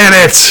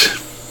planet!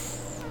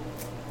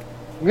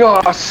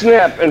 Oh,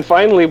 snap! And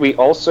finally, we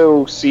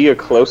also see a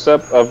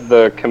close-up of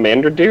the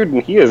commander dude,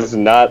 and he is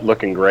not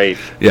looking great.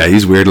 Yeah,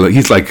 he's weird.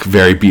 He's, like,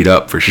 very beat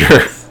up, for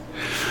sure.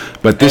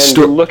 But this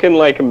looking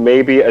like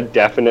maybe a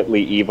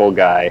definitely evil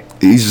guy.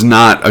 He's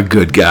not a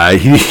good guy.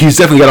 He's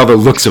definitely got all the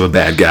looks of a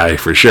bad guy,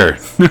 for sure.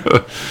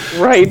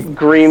 Right,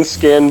 green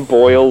skin,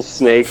 boils,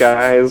 snake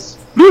eyes.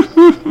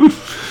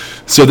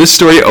 So this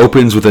story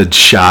opens with a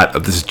shot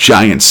of this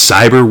giant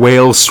cyber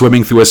whale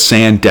swimming through a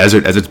sand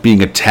desert as it's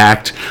being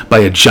attacked by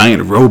a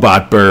giant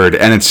robot bird,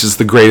 and it's just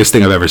the greatest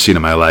thing I've ever seen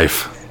in my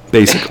life,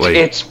 basically.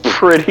 It's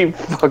pretty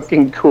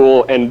fucking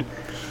cool, and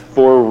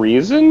for a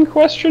reason,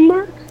 question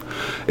mark?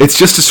 It's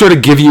just to sort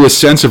of give you a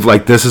sense of,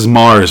 like, this is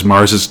Mars.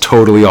 Mars is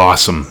totally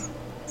awesome.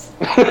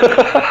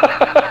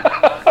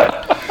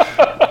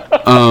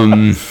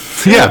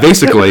 Yeah,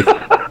 basically.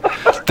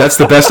 That's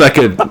the best I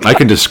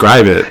can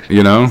describe it,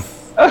 you know?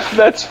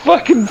 That's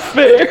fucking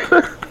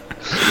fair.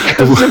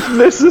 Because if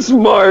this is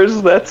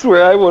Mars, that's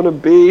where I want to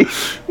be.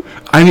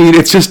 I mean,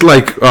 it's just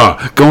like,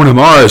 going to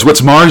Mars.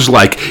 What's Mars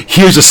like?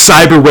 Here's a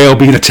cyber whale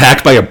being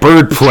attacked by a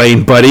bird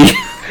plane, buddy.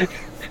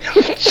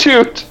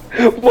 Shoot.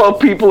 While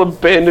people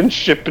abandon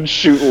ship and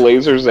shoot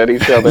lasers at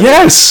each other.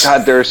 Yes!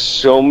 God, there's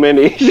so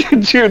many.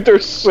 Dude,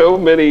 there's so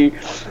many,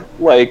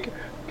 like,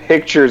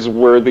 pictures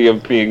worthy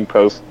of being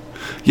posted.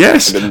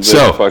 Yes,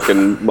 so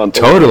fucking month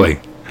totally.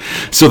 Ago.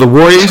 So the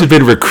Warriors have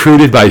been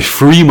recruited by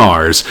Free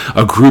Mars,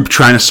 a group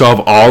trying to solve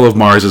all of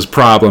Mars's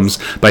problems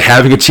by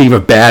having a team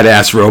of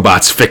badass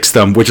robots fix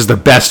them, which is the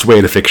best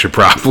way to fix your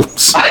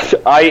problems.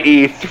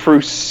 I.e.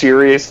 through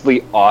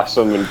seriously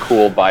awesome and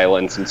cool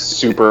violence and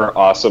super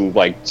awesome,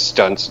 like,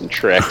 stunts and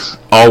tricks.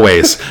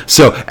 Always.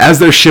 So as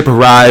their ship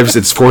arrives,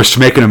 it's forced to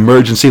make an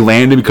emergency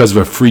landing because of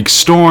a freak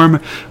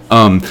storm.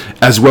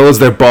 As well as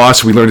their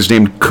boss, we learn his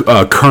name,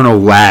 Colonel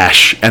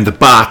Lash, and the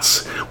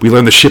bots. We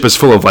learn the ship is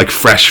full of, like,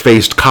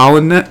 fresh-faced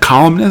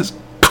colonists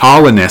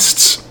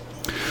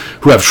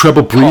who have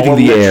trouble breathing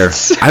the air.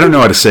 I don't know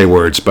how to say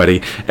words,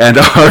 buddy. And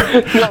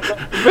are...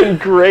 That's been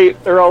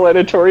great. They're all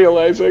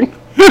editorializing.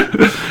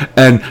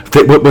 And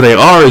what they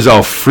are is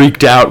all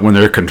freaked out when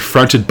they're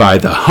confronted by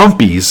the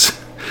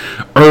Humpies,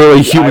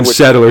 early human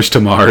settlers to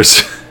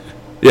Mars.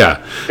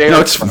 Yeah. They're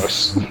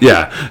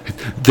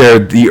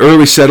the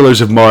early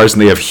settlers of Mars,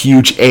 and they have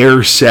huge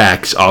air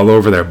sacs all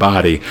over their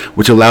body,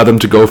 which allow them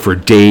to go for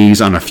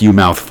days on a few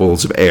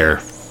mouthfuls of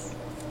air.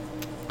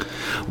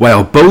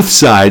 While both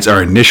sides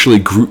are initially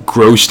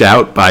grossed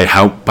out by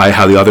how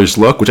the others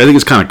look, which I think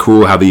is kind of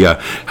cool, how the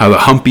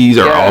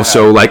Humpies are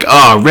also like,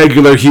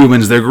 regular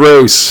humans, they're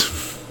gross.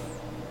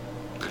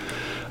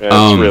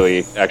 It's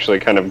really actually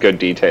kind of good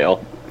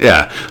detail.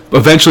 Yeah.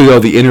 Eventually, though,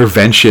 the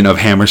intervention of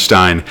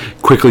Hammerstein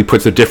quickly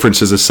puts their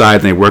differences aside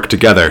and they work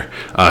together.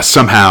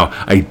 Somehow,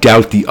 I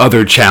doubt the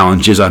other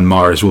challenges on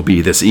Mars will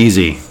be this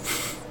easy.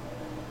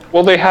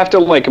 Well, they have to,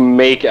 like,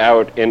 make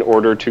out in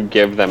order to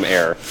give them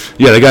air.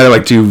 Yeah, they gotta,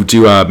 like, do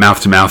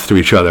mouth-to-mouth to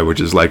each other, which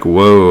is like,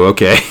 whoa,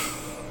 okay.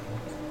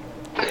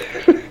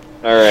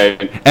 All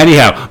right.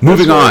 Anyhow,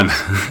 moving on.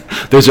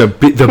 There's a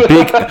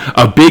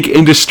big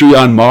industry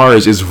on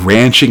Mars is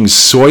ranching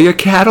soya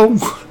cattle,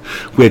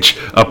 which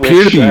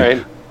appear to be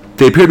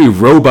they appear to be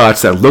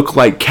robots that look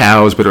like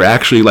cows, but are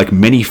actually like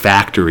mini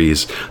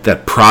factories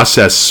that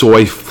process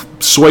soy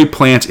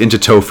plants into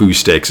tofu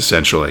steaks,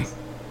 essentially.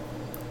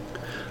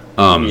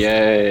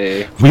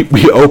 Yay!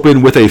 We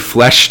open with a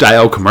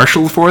flesh-style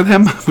commercial for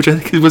them, which I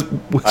think was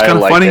kind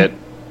of funny. It.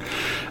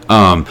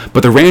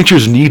 But the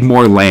ranchers need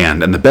more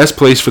land, and the best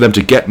place for them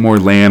to get more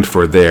land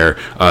for their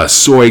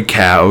soya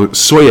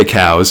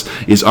cows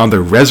is on the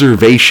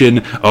reservation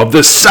of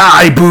the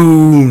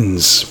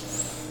Saiboons,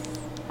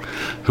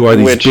 who are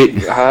these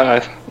big.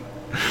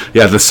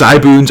 Yeah, the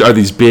Saiboons are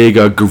these big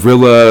big green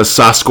gorilla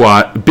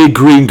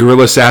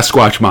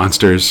Sasquatch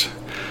monsters.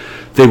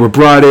 They were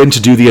brought in to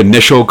do the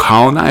initial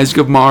colonizing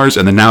of Mars,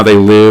 and then now they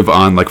live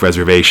on like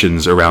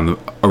reservations around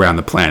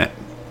the planet.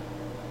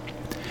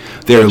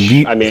 They're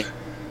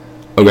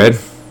Oh, good.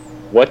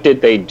 What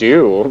did they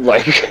do?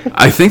 Like,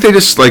 I think they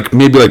just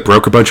maybe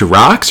broke a bunch of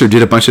rocks or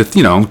did a bunch of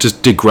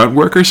just did grunt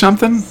work or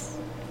something.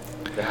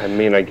 I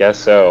mean, I guess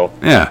so.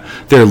 Yeah,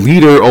 their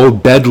leader,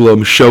 Old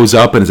Bedlam, shows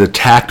up and is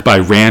attacked by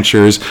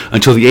ranchers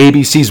until the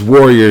ABC's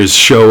warriors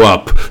show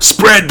up.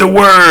 Spread the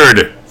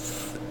word.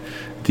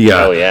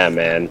 Oh yeah,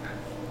 man.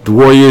 The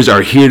warriors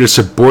are here to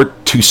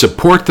support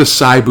the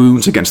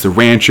Saiboons against the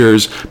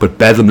ranchers, but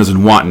Bedlam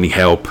doesn't want any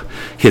help.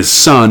 His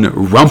son,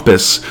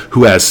 Rumpus,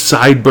 who has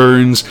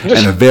sideburns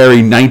and a very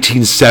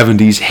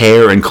 1970s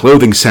hair and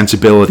clothing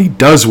sensibility,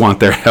 does want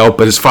their help,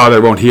 but his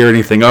father won't hear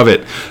anything of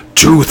it.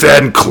 Tooth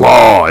and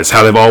claw is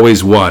how they've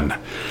always won,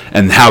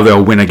 and how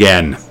they'll win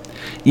again.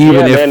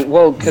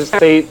 Because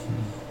the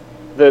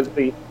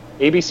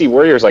ABC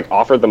Warriors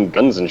offered them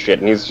guns and shit,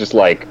 and he's just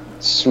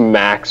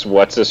smacks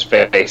what's his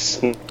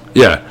face.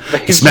 Yeah,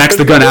 he smacks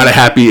the gun out of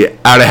Happy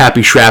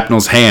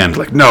Shrapnel's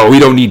hand. No, we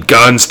don't need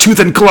guns, tooth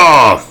and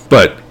claw.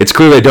 But it's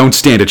clear they don't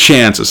stand a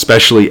chance,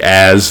 especially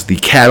as the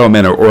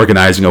cattlemen are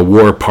organizing a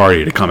war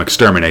party to come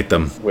exterminate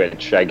them.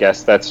 Which I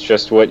guess that's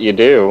just what you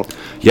do.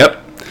 Yep.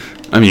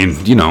 I mean,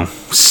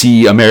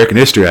 see American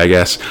history, I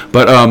guess.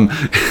 But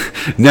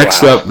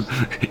next up,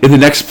 in the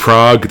next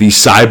prog, these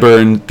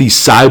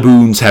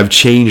Saiboons have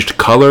changed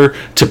color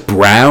to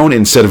brown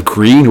instead of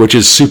green, which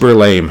is super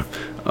lame.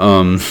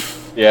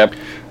 Yep.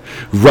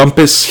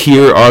 Rumpus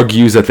here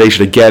argues that they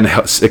should again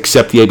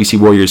accept the ABC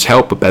Warriors'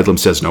 help, but Bedlam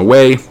says no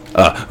way.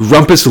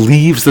 Rumpus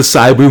leaves the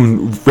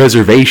Saiboon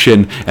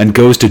reservation and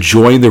goes to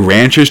join the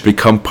ranchers to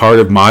become part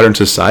of modern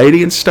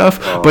society and stuff.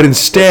 But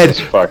instead,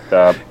 this is fucked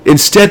up.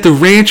 Instead, the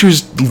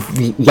ranchers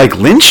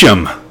lynch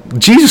him.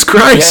 Jesus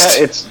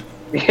Christ!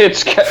 Yeah,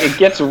 it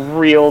gets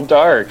real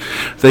dark.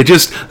 They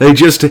just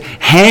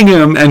hang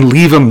him and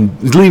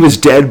leave his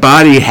dead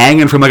body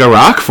hanging from a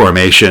rock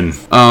formation.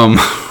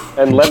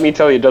 And let me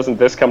tell you, doesn't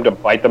this come to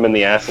bite them in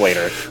the ass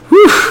later?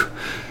 Whew.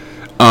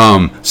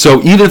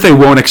 So even if they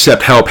won't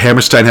accept help,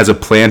 Hammerstein has a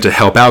plan to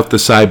help out the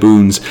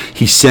Saiboons.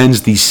 He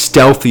sends the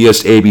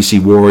stealthiest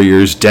ABC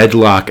warriors,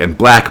 Deadlock and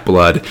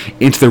Blackblood,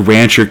 into the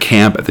rancher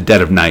camp at the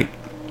dead of night.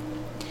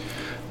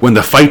 When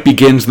the fight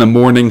begins in the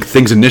morning,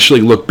 things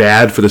initially look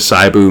bad for the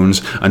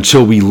Saiboons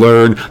until we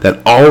learn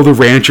that all the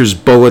ranchers'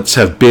 bullets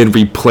have been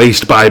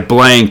replaced by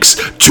blanks.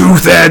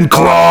 Tooth and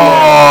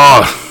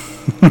claw!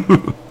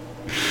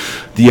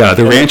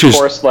 The ranchers... Of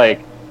course,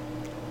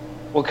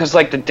 because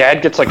the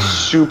dad gets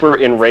super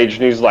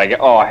enraged and he's like,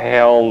 oh,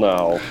 hell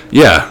no.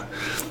 Yeah,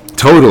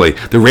 totally.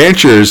 The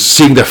ranchers,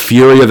 seeing the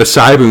fury of the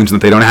Saiboons and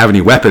that they don't have any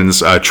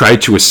weapons, try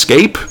to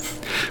escape,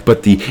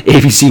 but the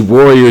ABC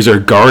warriors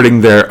are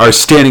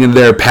standing in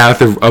their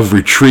path of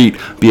retreat,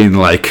 being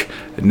like,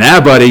 nah,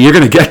 buddy, you're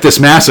gonna get this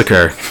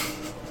massacre.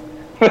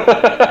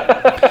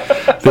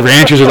 The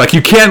ranchers are like,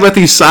 you can't let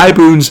these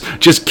Saiboons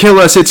just kill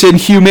us, it's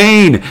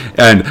inhumane.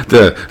 And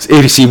the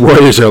ABC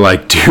warriors are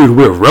like, dude,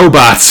 we're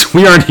robots,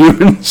 we aren't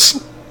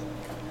humans.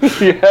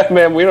 Yeah,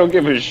 man, we don't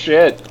give a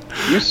shit.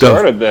 You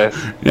started this.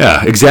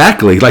 Yeah,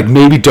 exactly.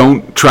 Maybe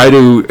don't try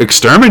to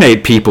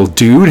exterminate people,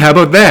 dude. How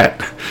about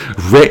that?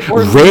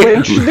 Or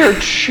lynch their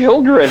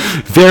children.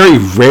 Very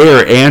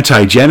rare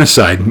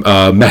anti-genocide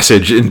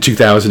message in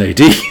 2000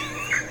 AD.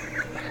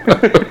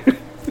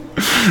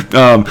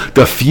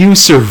 The few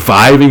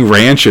surviving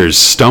ranchers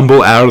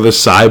stumble out of the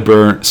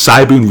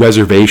Saiboon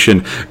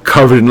reservation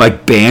covered in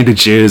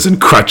bandages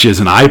and crutches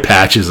and eye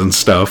patches and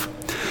stuff.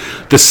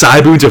 The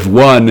Saiboons have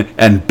won,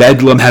 and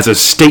Bedlam has a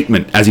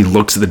statement as he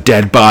looks at the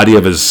dead body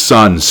of his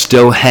son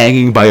still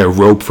hanging by a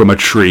rope from a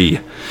tree.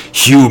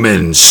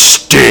 Humans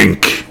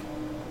stink!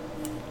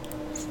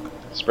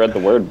 Spread the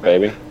word,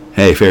 baby.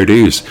 Hey, fair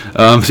dues.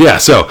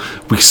 So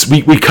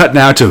we cut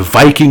now to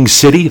Viking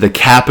City, the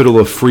capital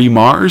of Free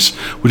Mars,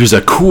 which is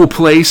a cool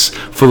place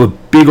full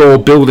of big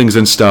old buildings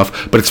and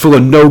stuff, but it's full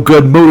of no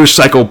good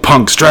motorcycle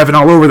punks driving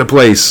all over the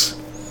place.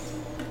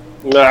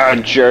 Ah,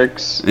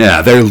 jerks.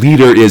 Yeah, their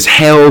leader is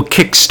Hell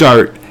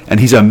Kickstart, and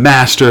he's a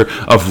master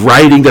of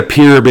riding the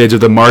pyramids of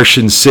the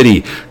Martian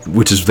city,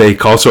 which is they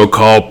also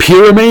call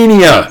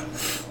Pyromania.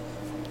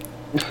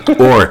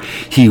 Or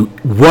he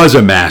was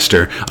a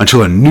master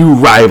until a new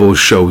rival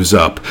shows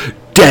up,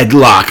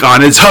 Deadlock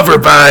on his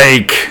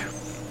hoverbike.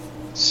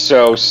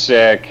 So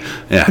sick.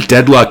 Yeah,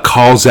 Deadlock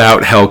calls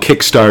out Hell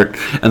Kickstart,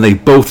 and they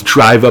both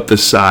drive up the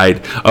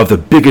side of the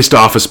biggest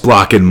office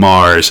block in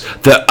Mars,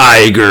 the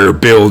Iger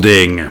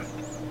Building.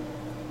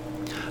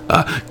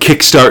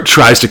 Kickstart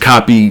tries to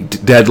copy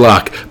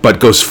Deadlock, but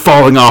goes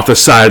falling off the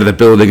side of the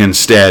building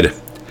instead.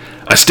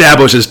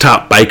 Established as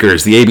top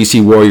bikers, the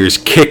ABC Warriors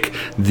kick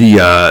the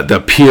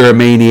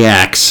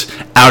Pyromaniacs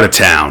out of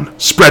town.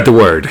 Spread the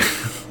word.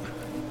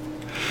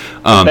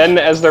 Then,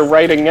 as they're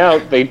riding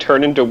out, they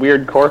turn into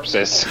weird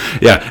corpses.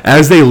 Yeah,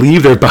 as they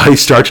leave, their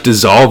bodies start to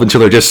dissolve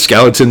until they're just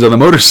skeletons on the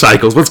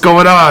motorcycles. What's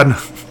going on?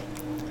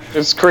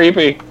 It's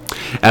creepy.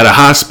 At a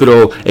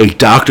hospital, a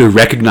doctor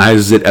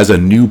recognizes it as a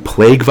new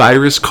plague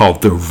virus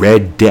called the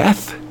Red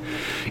Death.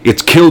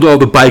 It's killed all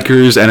the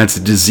bikers, and it's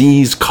a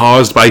disease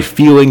caused by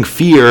feeling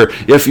fear.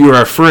 If you're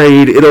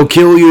afraid, it'll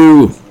kill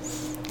you.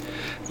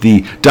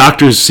 The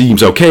doctor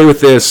seems okay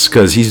with this,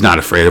 because he's not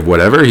afraid of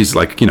whatever. He's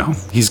like,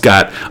 he's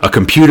got a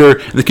computer,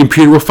 and the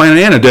computer will find an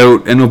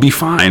antidote, and it'll be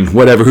fine.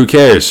 Whatever, who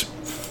cares?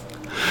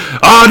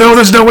 Oh, no,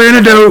 there's no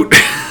antidote!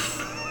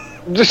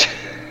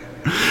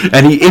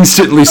 And he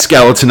instantly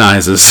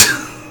skeletonizes.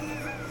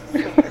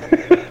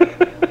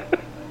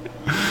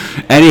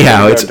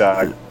 Anyhow,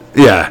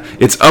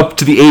 it's up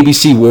to the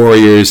ABC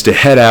Warriors to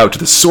head out to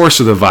the source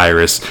of the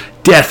virus,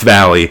 Death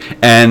Valley,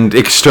 and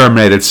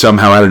exterminate it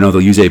somehow. I don't know,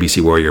 they'll use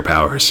ABC Warrior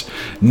powers.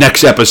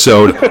 Next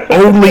episode,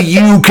 only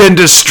you can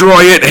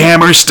destroy it,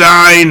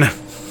 Hammerstein!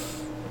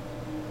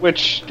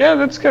 Which, yeah,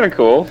 that's kind of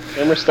cool.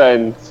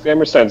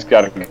 Hammerstein's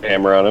got a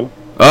hammer on him.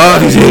 Oh,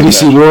 these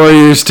ABC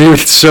Warriors, dude,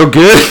 it's so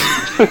good!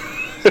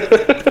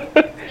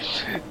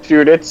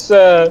 Dude,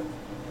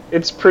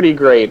 it's pretty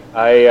great.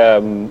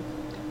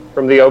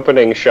 From the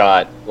opening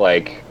shot,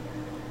 I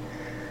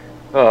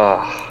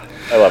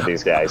love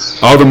these guys.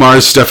 All the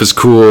Mars stuff is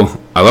cool.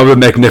 I love the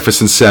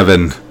Magnificent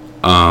Seven.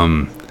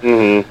 I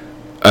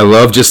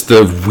love just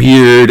the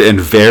weird and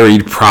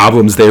varied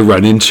problems they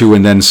run into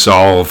and then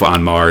solve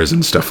on Mars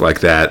and stuff like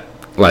that.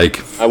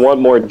 I want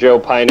more Joe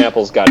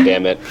Pineapples,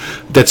 goddammit.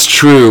 That's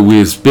true.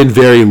 We've been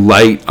very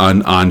light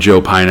on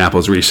Joe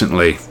Pineapples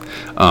recently.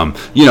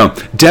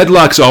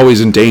 Deadlock's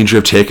always in danger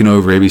of taking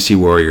over ABC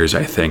Warriors,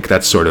 I think.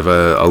 That's sort of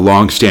a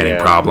long-standing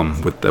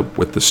problem with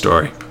the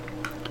story.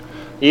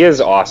 He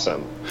is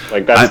awesome.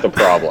 That's the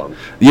problem.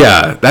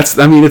 Yeah,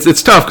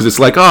 it's tough, because it's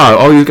like, oh,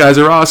 all you guys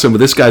are awesome,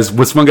 but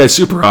what's one guy's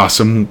super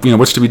awesome,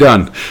 what's to be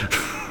done?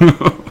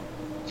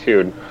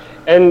 Dude.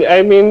 And,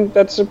 I mean,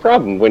 that's the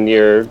problem when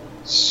you're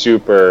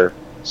super,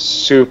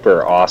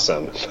 super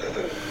awesome.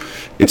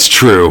 It's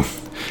true.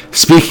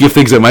 Speaking of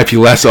things that might be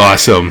less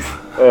awesome...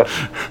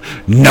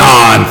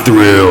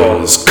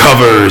 Non-thrills,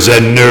 covers,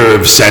 and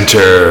nerve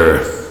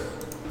center.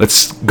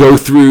 Let's go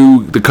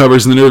through the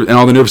covers and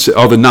all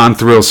the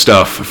non-thrill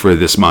stuff for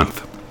this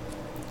month.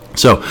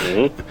 So,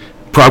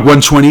 Prague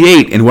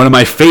 128, in one of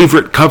my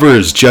favorite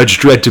covers, Judge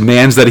Dredd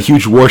demands that a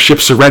huge warship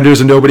surrenders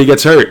and nobody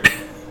gets hurt.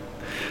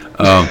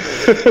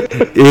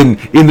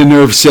 In the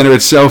nerve center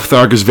itself,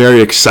 Tharg is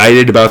very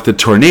excited about the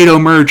Tornado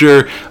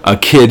merger. A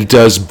kid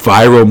does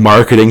viral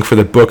marketing for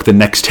the book The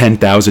Next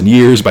 10,000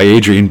 Years by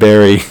Adrian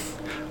Barry.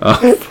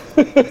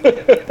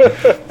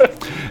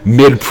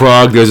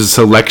 Mid-Prague, there's a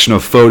selection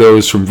of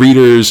photos from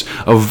readers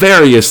of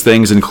various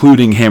things,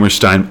 including a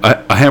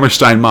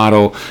Hammerstein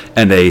model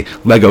and a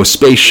Lego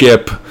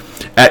spaceship.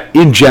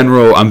 In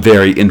general, I'm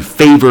very in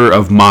favor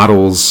of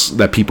models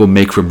that people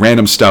make from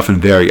random stuff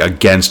and very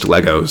against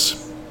Legos.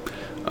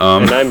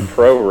 And I'm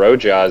pro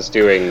Rojas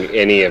doing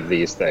any of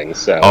these things.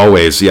 So.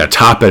 Always, yeah,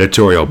 top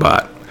editorial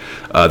bot.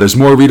 There's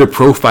more reader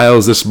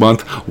profiles this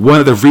month. One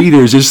of the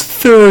readers is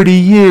 30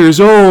 years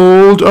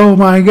old. Oh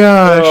my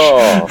gosh.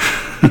 Oh,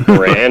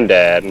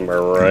 granddad, am I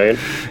right?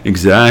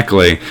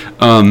 Exactly.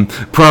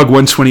 Prague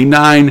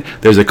 129,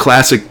 there's a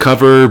classic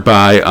cover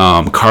by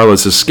Carla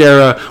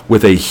Siscara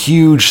with a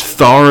huge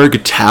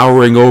Tharg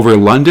towering over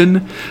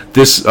London.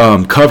 This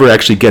cover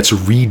actually gets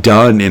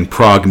redone in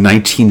Prague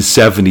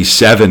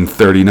 1977,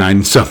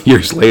 39 some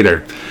years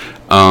later.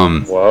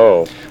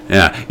 Whoa.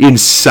 Yeah.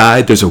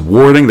 Inside, there's a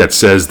warning that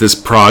says this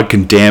Prague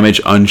can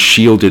damage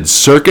unshielded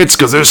circuits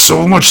because there's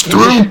so much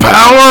through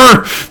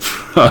power.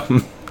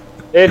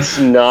 It's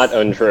not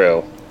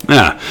untrue.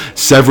 Yeah.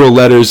 Several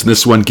letters in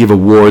this one give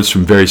awards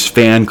from various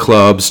fan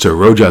clubs to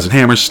Rojas and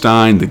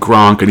Hammerstein, the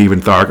Gronk, and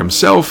even Tharg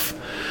himself.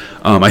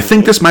 I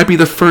think this might be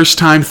the first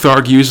time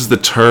Tharg uses the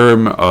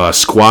term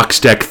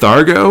Squawkstek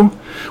Thargo,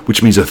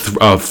 which means a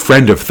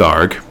friend of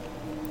Tharg.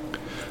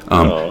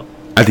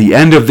 at the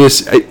end of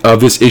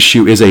this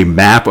issue is a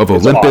map of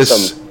Olympus.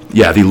 Awesome.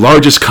 Yeah, the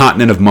largest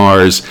continent of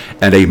Mars,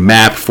 and a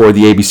map for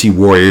the ABC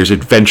Warriors'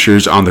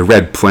 adventures on the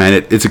Red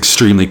Planet. It's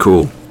extremely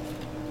cool.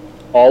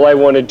 All I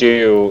want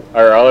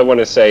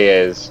to say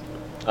is,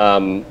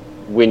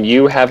 when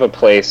you have a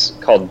place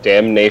called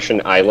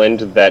Damnation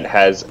Island that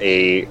has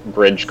a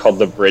bridge called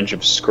the Bridge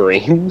of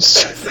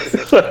Screams,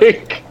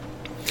 like,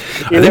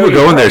 I think we're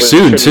going there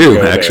soon too.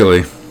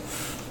 Actually,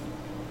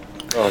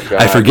 oh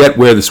god, I forget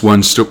where this where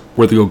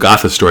the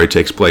Golgotha story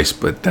takes place,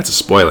 but that's a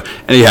spoiler.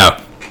 Anyhow.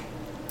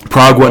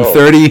 Prague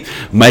 130,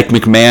 Mike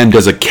McMahon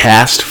does a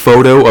cast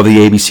photo of the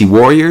ABC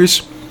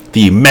Warriors.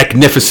 The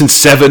Magnificent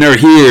Seven are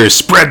here.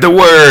 Spread the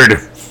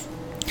word.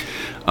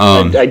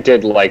 I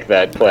did like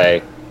that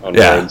play on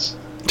words.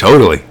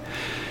 Totally.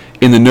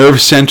 In the Nerve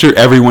Center,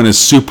 everyone is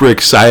super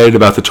excited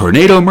about the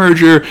Tornado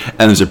merger,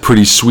 and there's a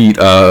pretty sweet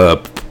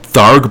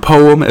Tharg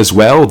poem as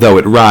well, though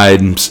it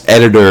rhymes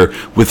editor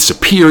with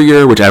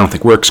superior, which I don't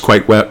think works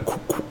quite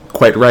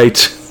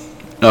right.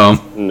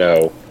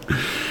 No.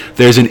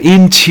 There's an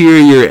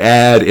interior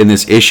ad in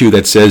this issue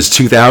that says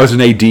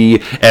 2000 AD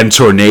and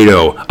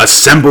Tornado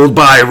assembled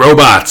by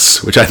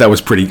robots, which I thought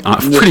was pretty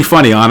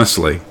funny,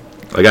 honestly.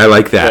 Like, I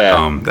like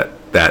that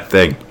that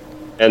thing.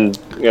 And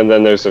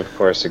then there's of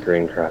course a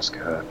green cross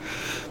code.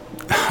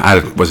 I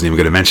wasn't even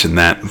going to mention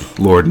that,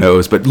 Lord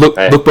knows, but look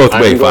both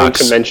ways, Fox. I'm going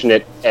to mention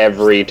it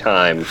every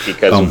time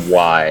because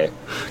why?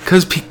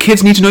 Because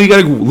kids need to know you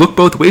got to look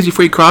both ways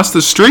before you cross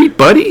the street,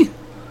 buddy.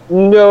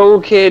 No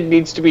kid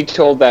needs to be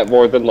told that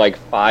more than like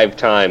 5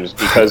 times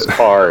because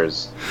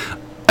cars.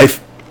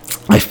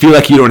 I feel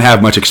like you don't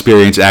have much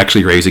experience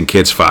actually raising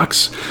kids,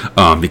 Fox,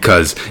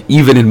 because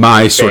even in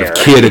my sort of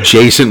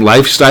kid-adjacent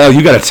lifestyle,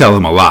 you got to tell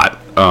them a lot.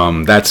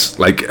 That's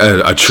like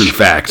a true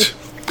fact.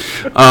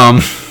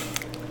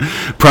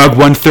 Prague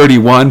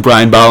 131,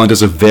 Brian Bolland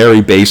does a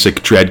very basic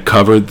Dredd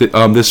cover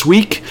this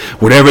week.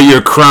 Whatever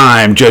your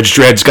crime, Judge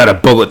Dredd's got a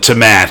bullet to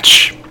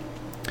match.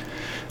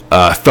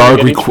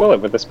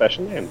 Tharg with a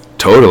special name.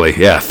 Totally,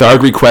 yeah.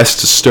 Tharg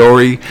requests a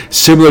story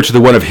similar to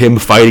the one of him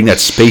fighting that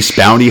space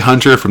bounty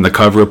hunter from the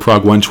cover of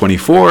Prague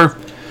 124.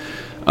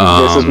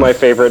 This is my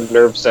favorite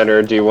Nerve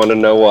Center. Do you want to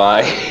know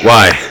why?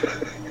 Why?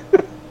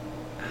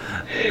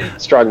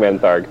 Strongman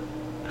Tharg.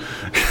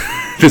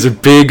 There's a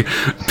big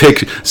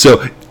picture.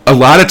 So a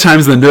lot of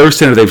times in the Nerve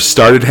Center, they've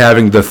started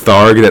having the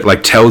Tharg that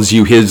like tells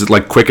you his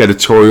like quick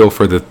editorial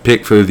for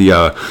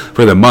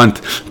the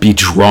month be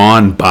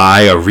drawn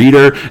by a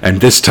reader, and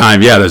this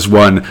time, there's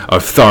one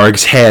of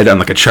Tharg's head on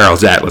like a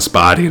Charles Atlas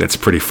body, and it's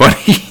pretty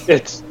funny.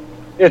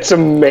 It's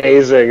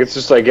amazing. It's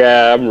just like,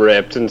 I'm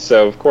ripped, and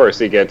so of course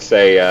he gets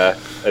a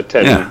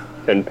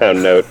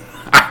 10-pound note.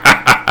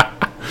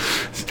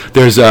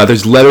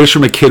 There's letters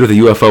from a kid with a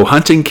UFO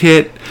hunting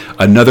kit,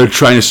 another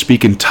trying to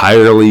speak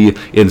entirely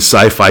in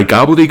sci-fi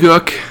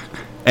gobbledygook,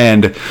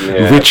 and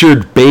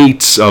Richard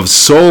Bates of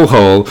Soul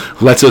Hole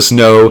lets us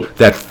know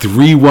that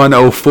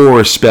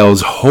 3104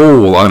 spells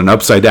hole on an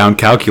upside-down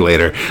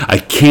calculator. I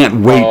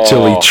can't wait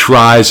till he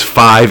tries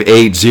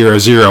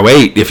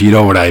 58008, if you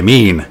know what I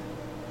mean.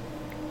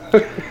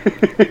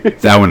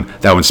 That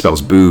one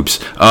spells boobs.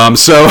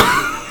 So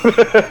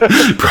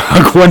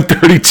Prague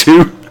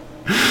 132.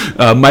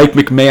 Mike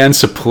McMahon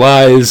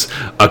supplies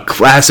a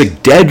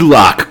classic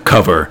Deadlock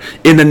cover.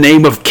 In the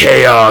name of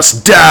chaos,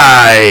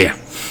 die!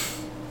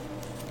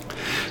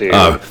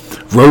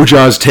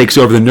 Rojas takes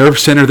over the Nerve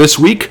Center this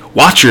week.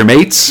 Watch your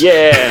mates.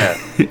 Yeah!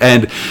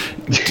 and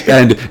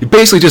it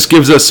basically just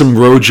gives us some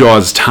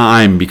Rojas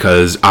time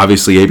because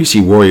obviously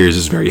ABC Warriors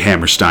is very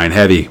Hammerstein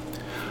heavy.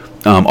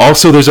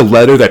 Also, there's a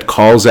letter that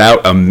calls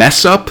out a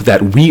mess-up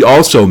that we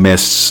also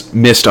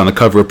missed on the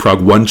cover of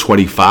Prague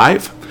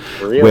 125.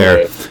 Really?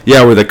 Where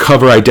the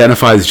cover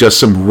identifies just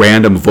some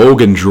random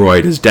Vogan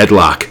droid as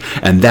Deadlock,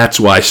 and that's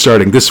why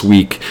starting this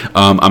week,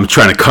 I'm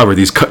trying to cover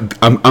these.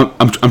 I'm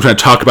trying to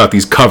talk about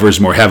these covers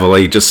more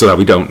heavily, just so that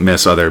we don't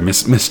miss other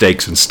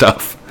mistakes and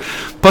stuff.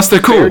 Plus, they're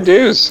cool. Fair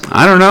dues.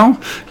 I don't know,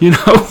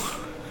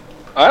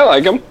 I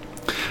like them.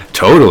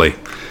 Totally.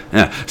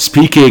 Yeah.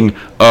 Speaking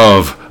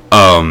of,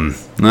 I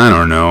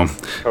don't know,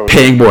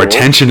 paying more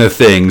attention to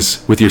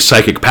things with your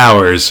psychic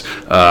powers.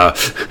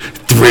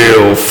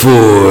 Thrill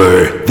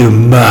for the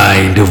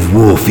mind of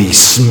Wolfie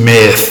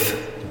Smith.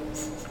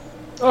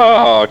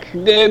 Oh,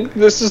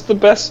 this is the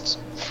best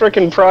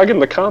frickin' Prague in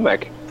the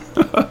comic.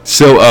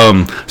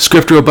 So,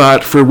 script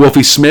robot for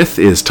Wolfie Smith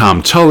is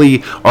Tom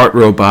Tully. Art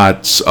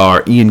robots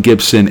are Ian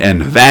Gibson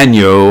and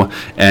Vanyo,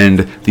 and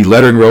the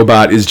lettering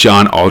robot is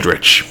John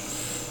Aldrich.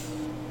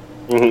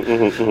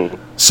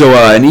 So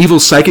an evil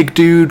psychic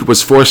dude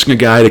was forcing a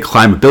guy to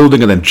climb a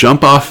building and then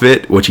jump off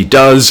it, which he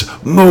does.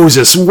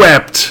 Moses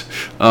wept.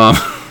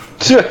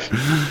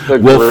 The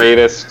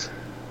greatest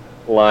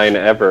line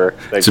ever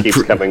that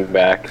keeps coming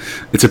back.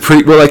 It's a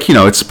pretty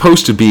it's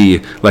supposed to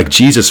be like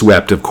Jesus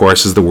wept. Of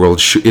course, is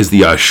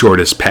the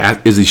shortest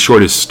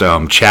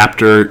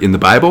chapter in the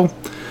Bible.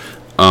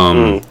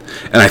 And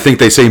I think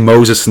they say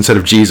Moses instead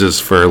of Jesus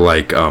for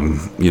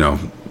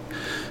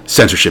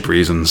censorship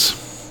reasons.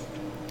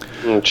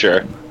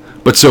 Sure.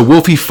 But so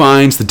Wolfie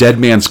finds the dead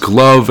man's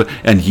glove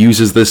and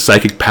uses the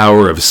psychic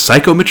power of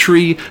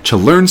psychometry to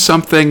learn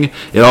something.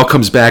 It all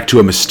comes back to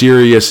a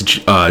mysterious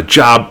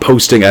job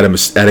posting at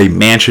a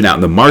mansion out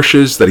in the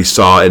marshes that he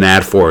saw an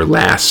ad for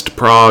last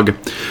Prague.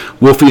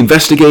 Wolfie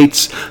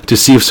investigates to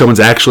see if someone's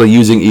actually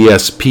using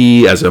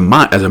ESP as a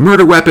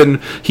murder weapon.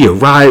 He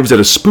arrives at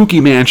a spooky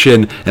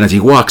mansion, and as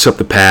he walks up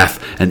the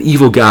path, an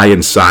evil guy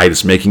inside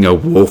is making a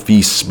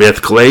Wolfie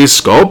Smith clay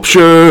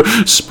sculpture.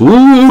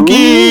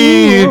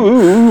 Spooky!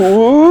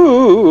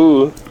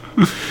 Ooh.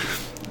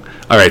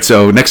 Alright,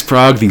 so next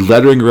Prague, the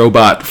lettering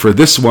robot for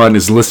this one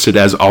is listed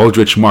as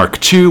Aldrich Mark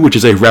II, which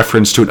is a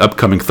reference to an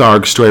upcoming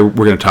Tharg story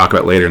we're going to talk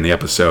about later in the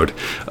episode.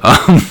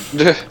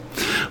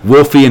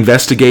 Wolfie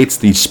investigates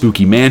the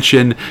spooky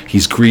mansion.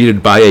 He's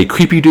greeted by a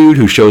creepy dude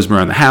who shows him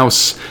around the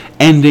house,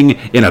 ending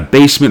in a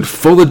basement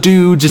full of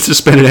dudes in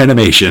suspended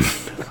animation.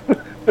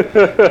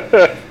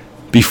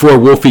 Before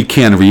Wolfie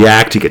can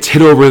react, he gets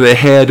hit over the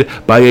head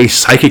by a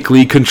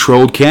psychically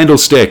controlled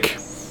candlestick.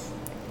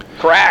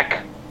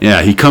 Crack!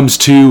 Yeah, he comes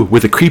to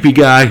with a creepy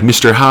guy,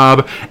 Mr.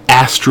 Hobb,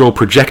 astral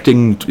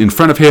projecting in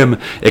front of him,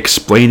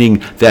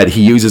 explaining that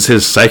he uses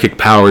his psychic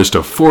powers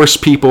to force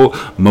people,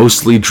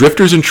 mostly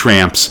drifters and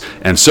tramps,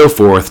 and so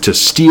forth, to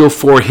steal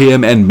for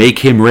him and make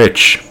him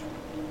rich.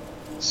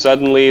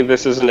 Suddenly,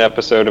 this is an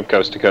episode of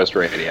Coast to Coast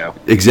Radio.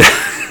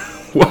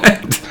 Exactly.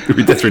 What?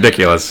 That's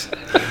ridiculous.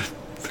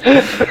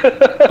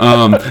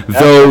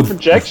 Though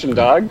projection,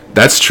 dog.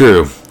 That's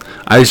true.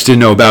 I just didn't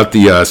know about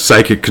the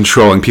psychic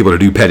controlling people to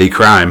do petty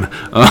crime.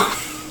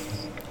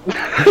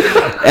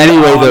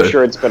 Anyway, I'm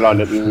sure it's been on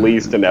at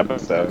least an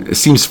episode. It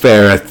seems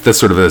fair. That's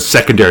sort of a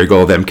secondary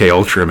goal of MK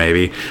Ultra,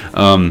 maybe.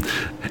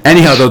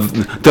 Anyhow,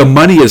 the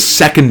money is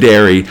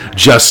secondary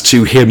just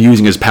to him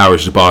using his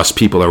powers to boss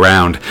people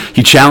around.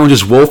 He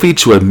challenges Wolfie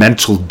to a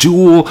mental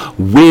duel,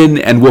 win,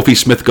 and Wolfie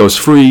Smith goes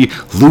free,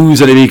 lose,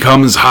 and he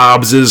becomes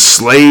Hobbs'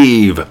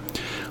 slave.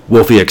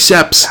 Wolfie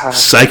accepts,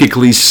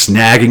 psychically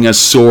snagging a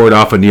sword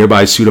off a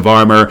nearby suit of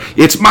armor.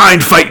 It's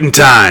mind fighting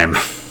time!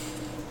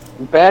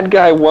 Bad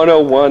Guy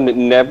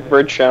 101,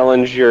 never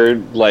challenge your,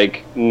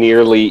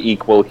 nearly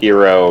equal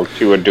hero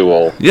to a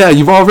duel. Yeah,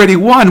 you've already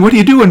won. What are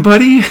you doing,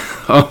 buddy?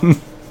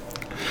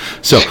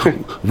 So,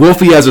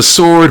 Wolfie has a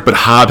sword, but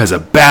Hobb has a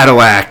battle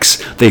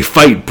axe. They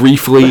fight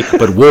briefly,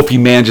 but Wolfie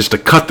manages to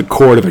cut the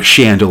cord of a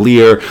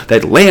chandelier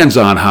that lands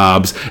on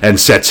Hobbs and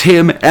sets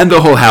him and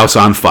the whole house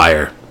on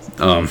fire.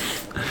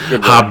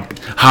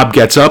 Hobb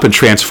gets up and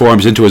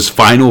transforms into his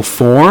final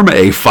form,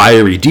 a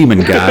fiery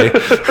demon guy.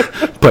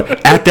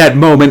 But at that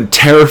moment,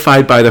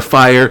 terrified by the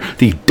fire,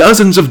 the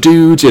dozens of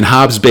dudes in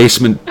Hobbs'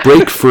 basement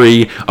break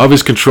free of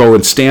his control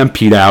and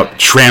stampede out,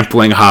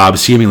 trampling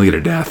Hobbs seemingly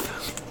to death.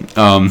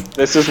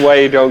 This is why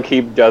you don't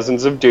keep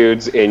dozens of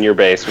dudes in your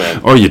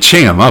basement. Or you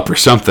chain them up or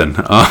something.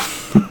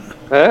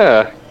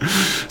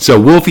 So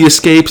Wolfie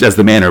escapes as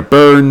the manor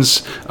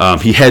burns.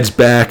 He heads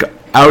back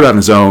out on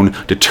his own,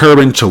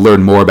 determined to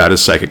learn more about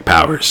his psychic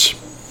powers.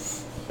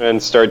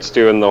 And starts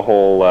doing the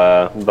whole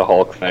the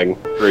Hulk thing,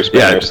 Bruce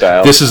Banner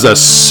style. This is a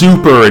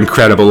super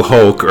incredible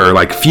Hulk, or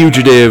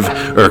Fugitive,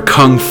 or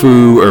Kung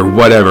Fu, or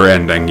whatever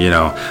ending,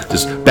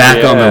 just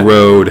back on the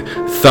road,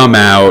 thumb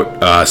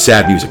out,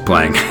 sad music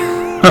playing.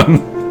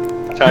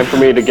 Time for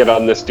me to get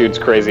on this dude's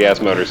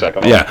crazy-ass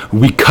motorcycle. Yeah,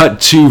 we cut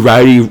to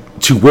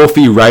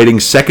Wolfie riding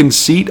second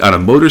seat on a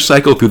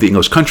motorcycle through the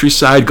English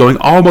countryside, going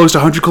almost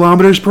 100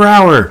 kilometers per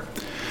hour.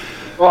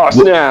 Oh,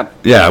 snap.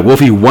 Yeah,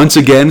 Wolfie once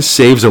again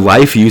saves a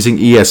life using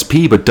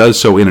ESP, but does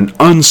so in an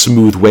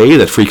unsmooth way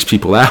that freaks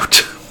people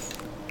out.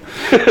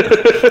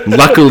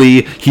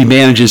 Luckily, he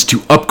manages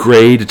to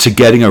upgrade to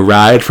getting a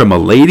ride from a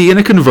lady in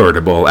a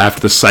convertible after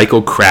the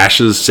cycle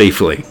crashes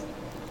safely.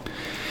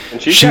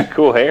 And she's got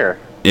cool hair.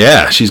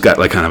 Yeah, she's got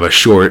kind of a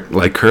short,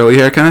 curly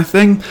hair kind of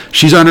thing.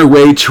 She's on her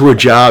way to her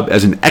job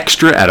as an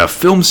extra at a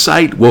film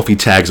site. Wolfie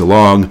tags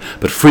along,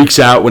 but freaks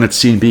out when it's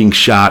seen being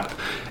shot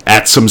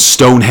at some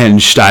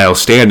Stonehenge-style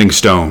standing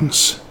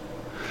stones.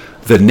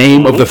 The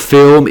name of the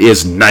film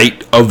is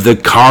Night of the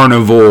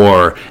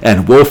Carnivore,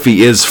 and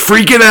Wolfie is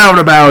freaking out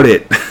about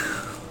it.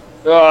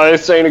 Oh,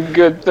 this ain't a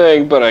good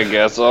thing, but I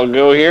guess I'll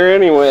go here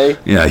anyway.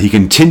 Yeah, he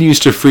continues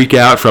to freak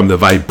out from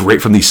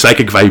the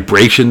psychic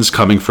vibrations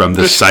coming from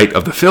the site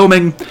of the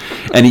filming,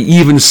 and he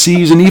even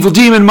sees an evil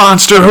demon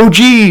monster. Oh,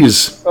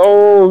 geez!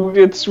 Oh,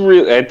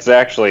 it's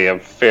actually a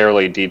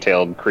fairly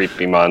detailed,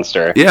 creepy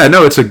monster. Yeah,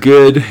 no, it's a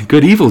good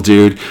evil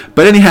dude.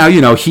 But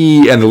anyhow,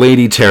 he and the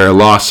lady, Tara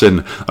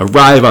Lawson,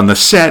 arrive on the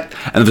set,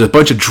 and there's a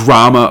bunch of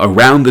drama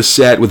around the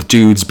set with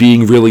dudes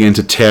being really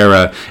into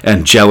Tara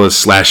and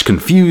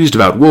jealous/confused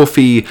about Wolfie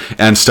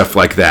and stuff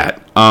like that.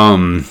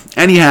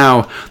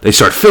 Anyhow, they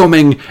start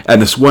filming,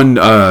 and this one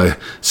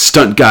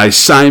stunt guy,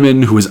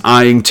 Simon, who was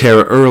eyeing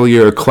Tara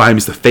earlier,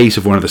 climbs the face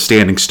of one of the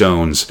standing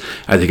stones.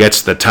 As he gets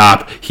to the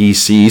top, he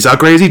sees a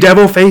crazy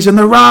devil face in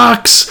the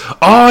rocks.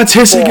 Oh, it's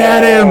hissing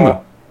at him.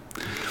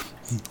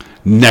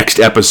 Next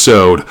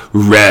episode,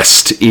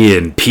 rest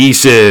in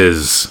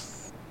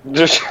pieces.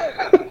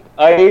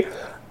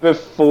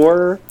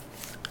 Before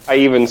I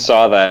even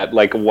saw that,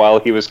 like, while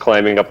he was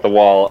climbing up the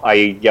wall, I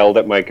yelled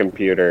at my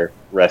computer,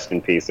 "Rest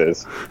in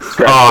pieces."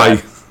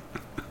 Scratch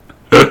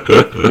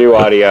that. New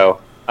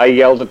audio. I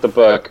yelled at the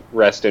book,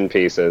 "Rest in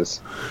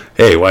pieces."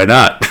 Hey, why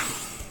not?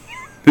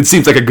 It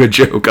seems like a good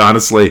joke,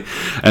 honestly.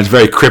 And it's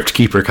very Crypt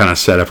Keeper kind of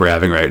setup we're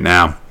having right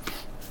now.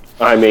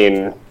 I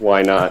mean,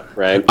 why not,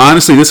 right?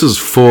 Honestly, this is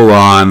full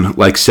on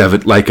like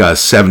a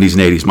 70s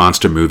and 80s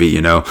monster movie.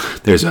 You know,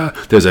 there's a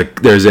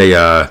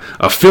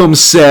film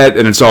set,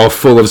 and it's all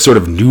full of sort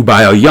of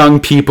nubile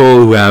young people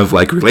who have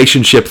like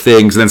relationship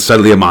things, and then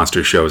suddenly a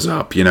monster shows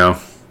up. You know,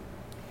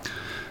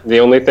 The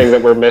only thing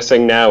that we're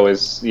missing now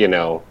is,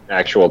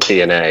 actual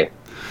TNA.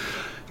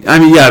 I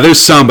mean, yeah, there's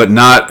some, but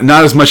not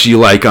as much as you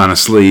like.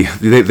 Honestly,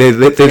 they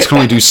can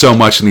only do so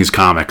much in these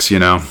comics. You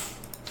know.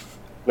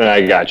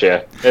 I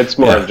gotcha. It's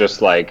more of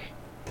just like,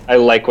 I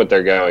like what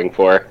they're going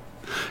for.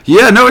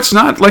 Yeah, no, it's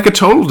not like a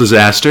total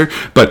disaster.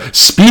 But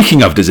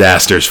speaking of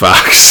disasters,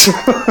 Fox.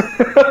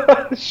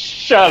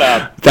 Shut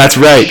up. That's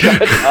right.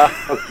 Shut up.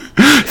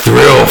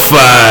 Thrill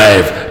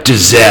 5,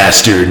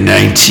 Disaster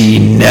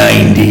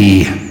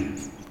 1990.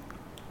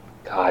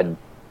 God.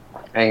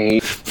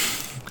 I...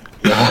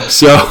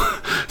 So,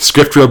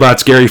 script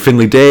robots Gary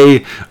Finley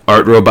Day,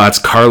 art robots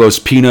Carlos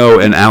Pino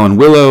and Alan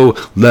Willow,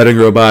 lettering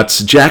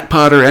robots Jack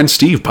Potter and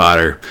Steve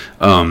Potter.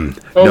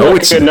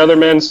 It's another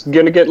man's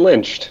gonna get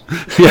lynched.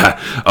 Yeah.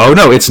 Oh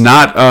no, it's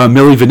not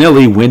Milli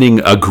Vanilli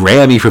winning a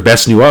Grammy for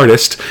Best New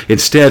Artist.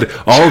 Instead,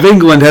 all of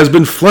England has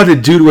been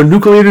flooded due to a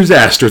nuclear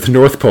disaster at the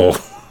North Pole.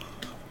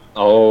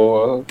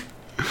 Oh.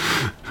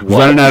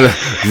 Running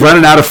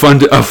out of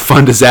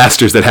fun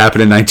disasters that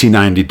happened in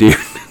 1990, dude.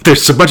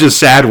 There's a bunch of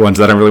sad ones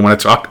that I don't really want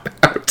to talk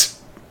about.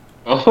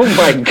 Oh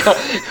my god.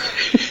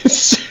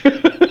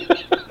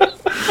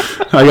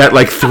 I got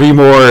like three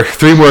more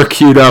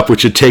queued up, which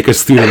should take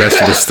us through the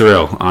rest of this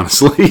thrill,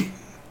 honestly.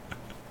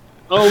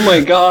 Oh my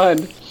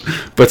god.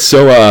 But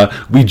so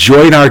we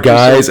join our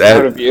guys I'm so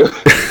proud of you.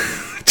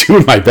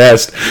 Doing my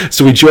best.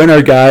 So we join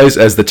our guys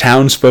as the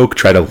townsfolk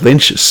try to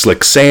lynch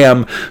Slick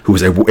Sam, who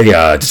is a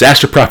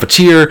disaster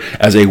profiteer,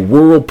 as a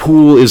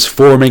whirlpool is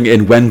forming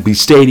in Wembley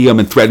Stadium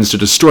and threatens to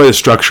destroy the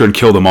structure and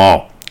kill them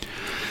all.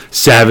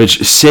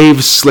 Savage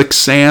saves Slick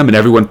Sam, and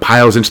everyone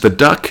piles into the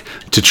duck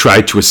to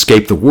try to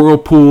escape the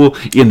whirlpool.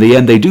 In the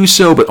end, they do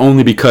so, but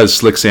only because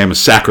Slick Sam has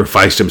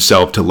sacrificed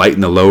himself to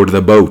lighten the load of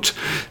the boat.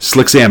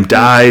 Slick Sam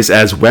dies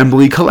as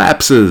Wembley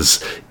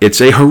collapses.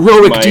 It's a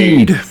heroic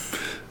deed.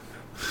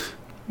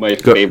 My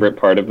favorite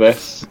part of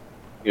this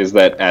is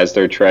that as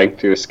they're trying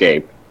to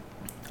escape,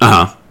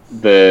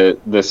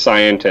 the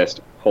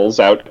scientist pulls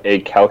out a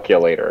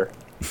calculator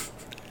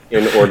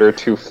in order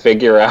to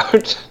figure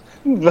out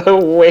the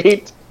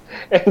weight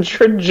and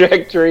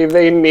trajectory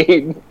they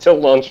need to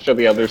launch to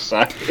the other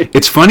side.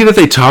 It's funny that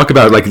they talk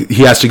about, like,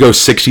 he has to go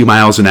 60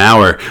 miles an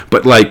hour,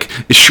 but, like,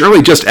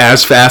 surely just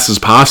as fast as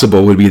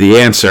possible would be the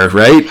answer,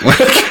 right?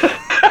 Like,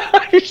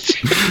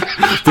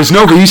 there's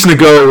no reason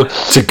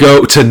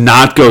to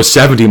not go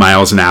 70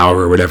 miles an hour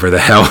or whatever the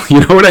hell.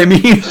 You know what I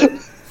mean?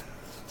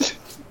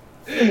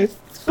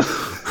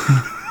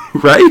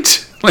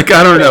 Right? Like,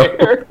 I don't know.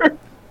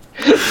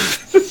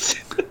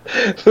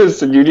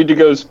 Listen, you need to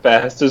go as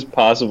fast as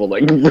possible.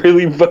 Like,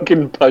 really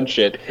fucking punch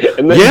it.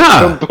 And then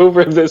jump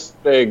over this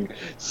thing.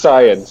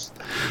 Science.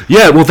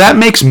 Yeah, well, that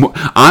makes...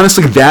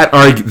 honestly,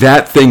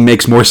 that thing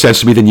makes more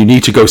sense to me than you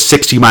need to go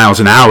 60 miles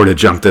an hour to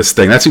jump this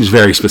thing. That seems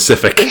very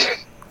specific.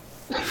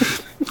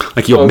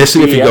 Like, you'll miss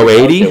it if you go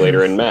 80.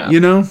 You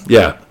know?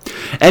 Yeah.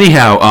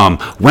 Anyhow,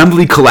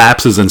 Wembley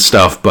collapses and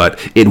stuff, but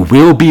it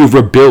will be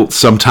rebuilt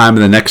sometime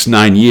in the next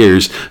 9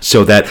 years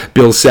so that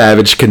Bill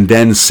Savage can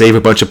then save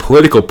a bunch of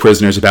political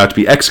prisoners about to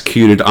be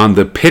executed on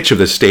the pitch of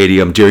the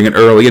stadium during an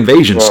early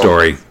invasion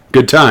story.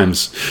 Good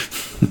times.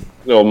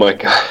 Oh my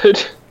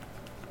god.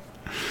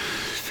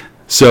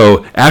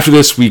 So after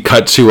this, we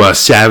cut to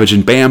Savage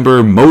and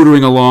Bamber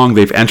motoring along.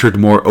 They've entered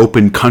more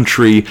open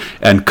country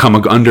and come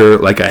under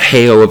like a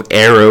hail of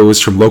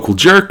arrows from local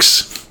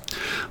jerks.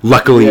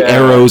 Luckily,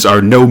 arrows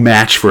are no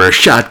match for a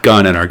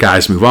shotgun, and our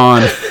guys move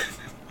on.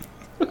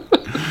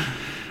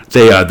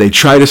 They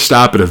try to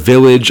stop at a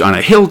village on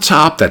a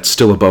hilltop that's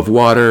still above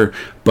water,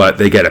 but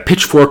they get a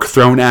pitchfork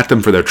thrown at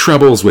them for their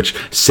troubles, which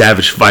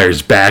Savage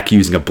fires back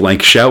using a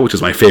blank shell, which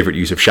is my favorite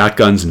use of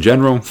shotguns in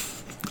general.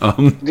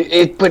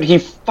 But he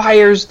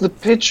fires the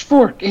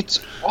pitchfork. It's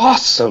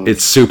awesome.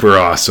 It's super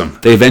awesome.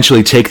 They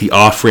eventually take the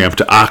off-ramp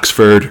to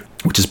Oxford,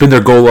 which has been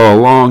their goal all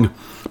along.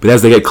 But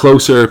as they get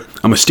closer,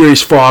 a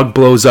mysterious fog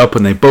blows up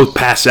and they both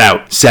pass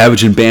out.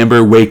 Savage and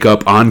Bamber wake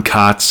up on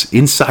cots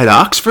inside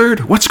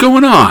Oxford? What's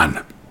going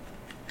on?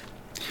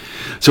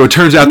 So it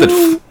turns out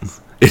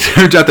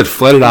that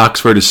flooded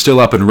Oxford is still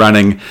up and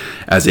running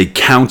as a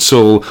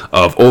council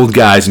of old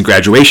guys in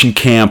graduation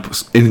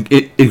caps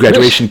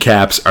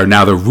are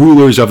now the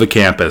rulers of the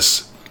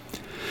campus.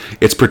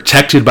 It's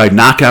protected by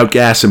knockout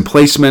gas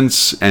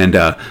emplacements, and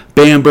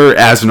Bamber,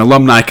 as an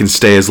alumni, can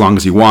stay as long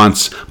as he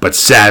wants, but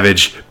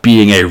Savage,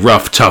 being a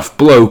rough, tough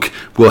bloke,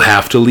 will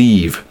have to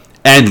leave,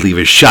 and leave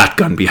his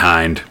shotgun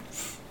behind.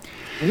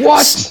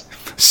 What?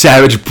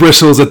 Savage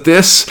bristles at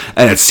this,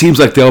 and it seems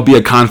like there'll be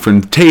a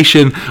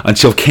confrontation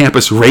until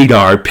campus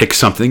radar picks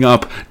something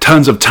up.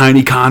 Tons of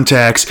tiny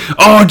contacts.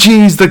 Oh,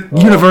 geez, the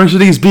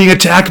university is being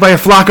attacked by a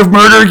flock of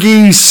murder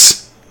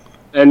geese!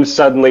 And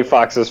suddenly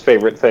Fox's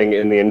favorite thing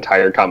in the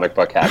entire comic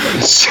book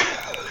happens.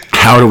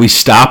 How do we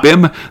stop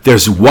him?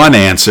 There's one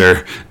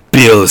answer.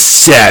 Bill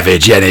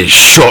Savage and his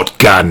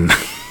shotgun.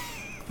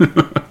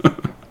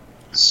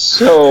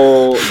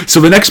 So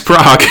the next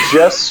proc...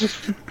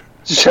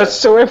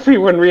 Just so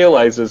everyone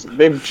realizes,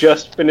 they've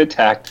just been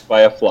attacked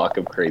by a flock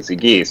of crazy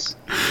geese.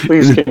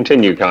 Please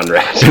continue,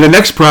 Conrad. In the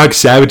next prog,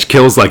 Savage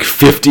kills like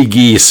 50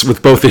 geese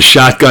with both his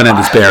shotgun and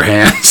his bare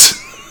hands.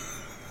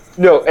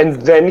 No, and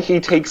then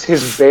he takes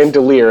his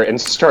bandolier and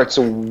starts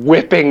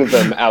whipping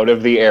them out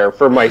of the air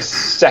for my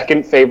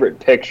second favorite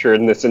picture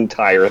in this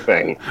entire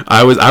thing.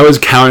 I was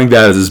counting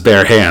that as his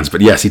bare hands,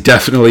 but yes, he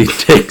definitely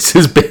takes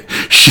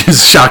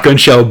his shotgun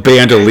shell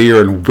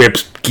bandolier and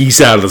whips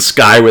geese out of the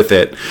sky with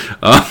it.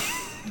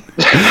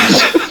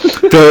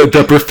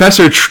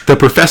 The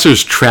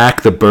professors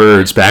track the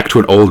birds back to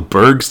an old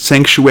bird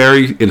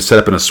sanctuary set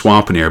up in a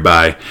swamp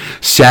nearby.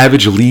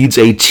 Savage leads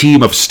a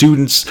team of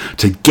students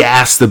to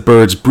gas the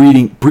birds'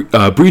 breeding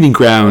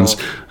grounds,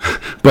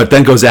 but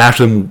then goes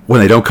after them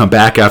when they don't come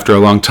back after a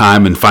long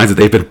time and finds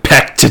that they've been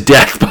pecked to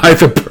death by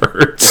the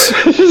birds.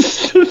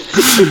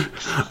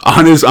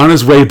 On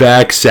his way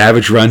back,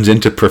 Savage runs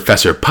into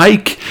Professor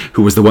Pike,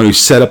 who was the one who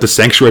set up the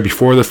sanctuary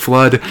before the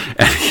flood,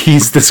 and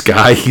he's this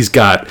guy. He's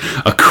got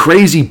a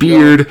crazy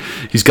beard.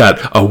 He's got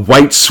a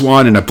white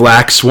swan and a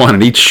black swan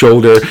on each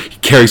shoulder. He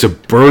carries a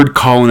bird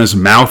call in his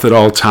mouth at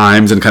all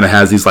times and kind of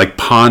has these like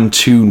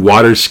pontoon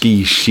water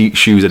ski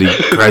shoes that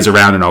he rides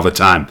around in all the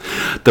time.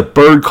 The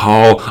bird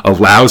call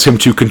allows him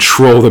to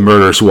control the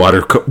murderous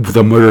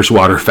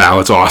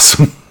waterfowl. It's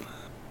awesome.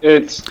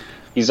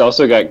 He's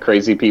also got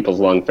crazy people's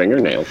long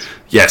fingernails.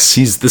 Yes,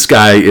 this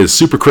guy is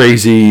super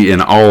crazy in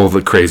all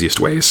the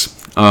craziest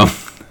ways. I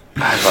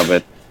love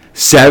it.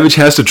 Savage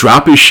has to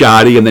drop his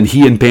shoddy, and then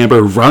he and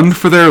Bamber run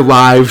for their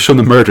lives from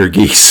the murder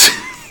geese.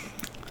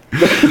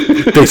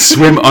 They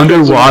swim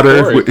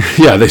underwater.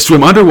 They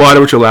swim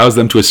underwater, which allows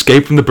them to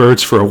escape from the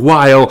birds for a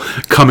while,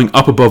 coming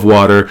up above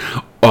water.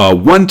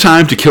 One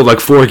time to kill like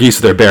 4 geese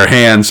with their bare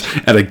hands,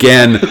 and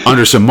again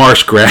under some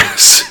marsh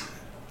grass.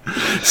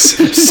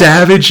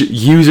 Savage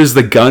uses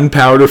the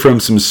gunpowder from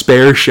some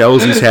spare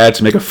shells he's had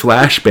to make a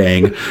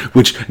flashbang,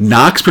 which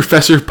knocks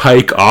Professor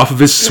Pike off of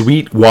his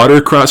sweet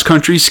water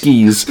cross-country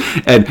skis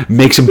and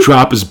makes him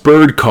drop his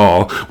bird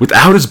call.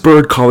 Without his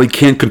bird call, he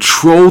can't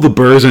control the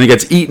birds and he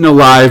gets eaten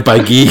alive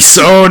by geese.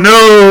 Oh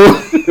no!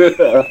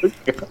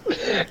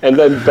 And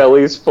then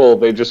bellies full,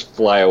 they just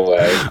fly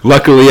away.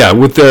 Luckily, yeah,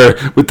 with their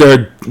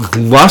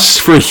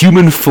lust for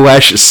human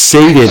flesh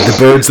sated, the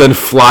birds then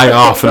fly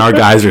off and our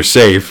guys are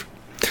safe.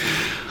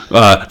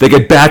 They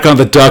get back on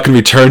the Duck and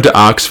return to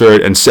Oxford,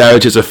 and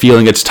Savage has a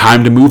feeling it's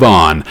time to move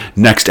on.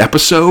 Next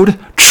episode,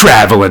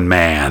 Traveling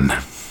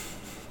Man.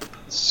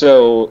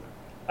 So,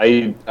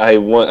 I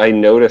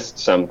noticed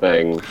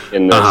something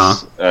in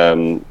this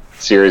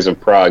series of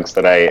progs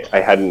that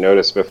I hadn't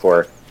noticed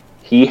before.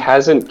 He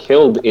hasn't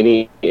killed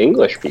any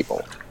English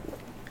people.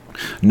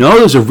 No,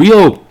 there's a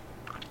real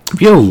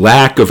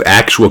lack of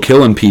actual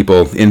killing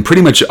people in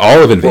pretty much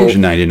all of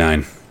Invasion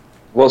 99.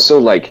 Well, so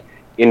like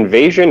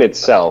Invasion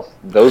itself,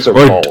 those are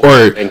bold.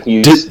 And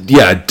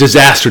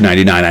Disaster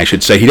 99, I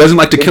should say. He doesn't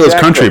like to kill his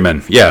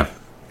countrymen. Yeah.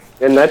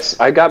 And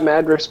I got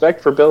mad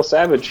respect for Bill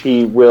Savage.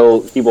 He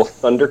will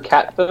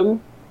thundercat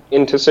them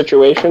into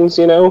situations,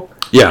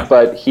 Yeah.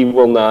 But he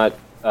will not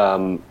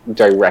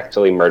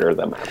directly murder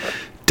them ever.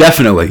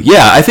 Definitely.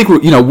 Yeah, I think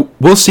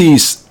we'll see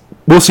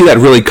that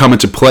really come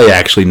into play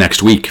actually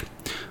next week.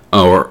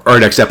 Or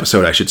next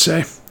episode, I should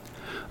say.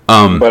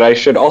 But I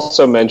should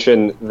also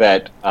mention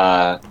that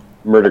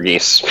murder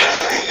geese.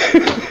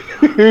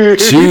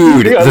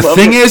 Dude, the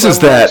thing is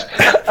that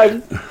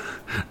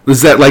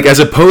like as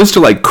opposed to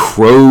like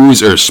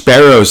crows or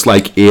sparrows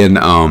like in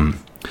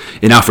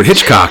Alfred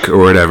Hitchcock or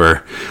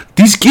whatever,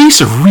 these geese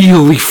are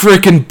really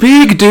freaking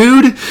big,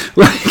 dude.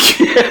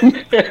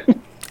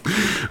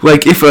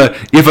 Like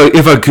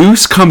if a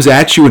goose comes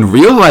at you in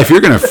real life, you're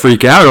gonna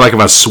freak out. Or like if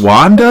a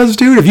swan does,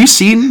 dude. Have you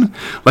seen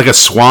like a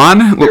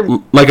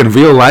swan like in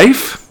real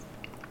life?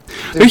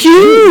 They're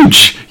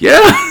huge.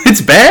 Yeah,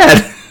 it's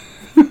bad.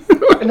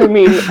 And I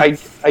mean,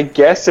 I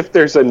guess if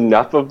there's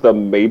enough of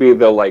them, maybe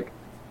they'll like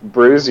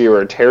bruise you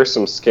or tear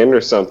some skin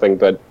or something.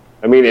 But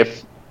I mean,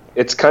 if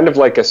it's kind of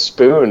like a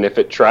spoon, if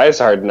it tries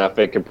hard enough,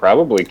 it could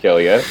probably kill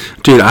you.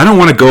 Dude, I don't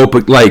want to go,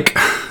 but like.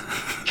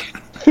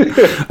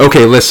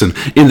 Okay, listen.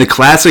 In the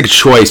classic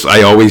choice,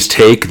 I always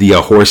take the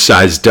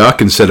horse-sized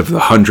duck instead of the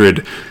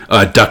 100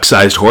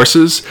 duck-sized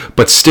horses.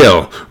 But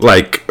still,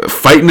 like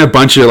fighting a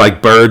bunch of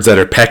like birds that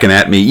are pecking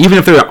at me, even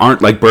if there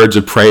aren't like birds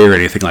of prey or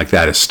anything like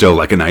that, is still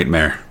like a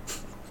nightmare.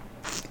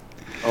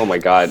 Oh my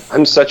god,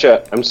 I'm such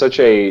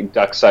a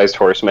duck-sized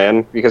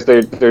horseman because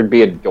they'd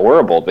be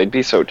adorable. They'd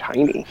be so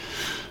tiny.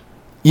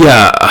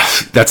 Yeah,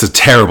 that's a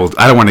terrible.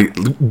 I don't want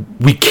to.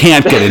 We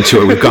can't get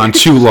into it. We've gone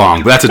too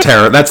long. That's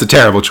a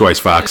terrible choice,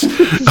 Fox.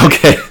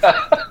 Okay.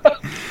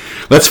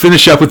 Let's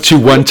finish up with 2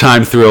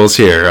 one-time thrills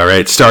here. All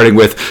right, starting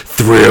with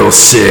Thrill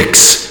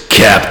 6,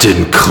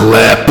 Captain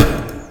Klepp.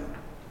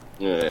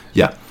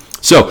 Yeah.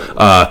 So,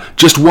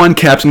 just one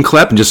Captain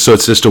Klepp, and just so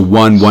it's just a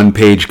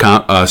one-page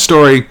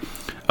story.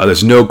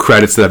 There's no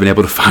credits that I've been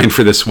able to find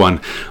for this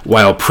one.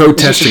 While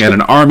protesting at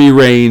an army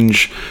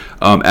range,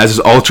 as his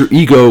alter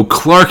ego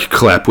Clark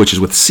Klepp, which is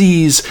with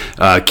C's,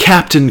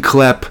 Captain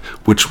Klepp,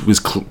 which was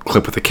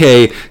Klepp with a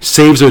K,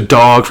 saves a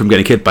dog from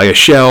getting hit by a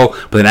shell,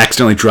 but then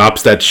accidentally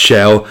drops that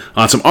shell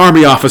on some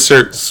army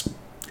officers,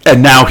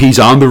 and now he's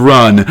on the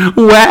run.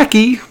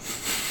 Wacky.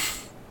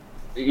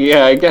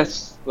 Yeah, I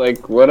guess.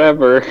 Like,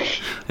 whatever.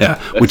 Yeah,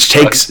 which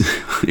takes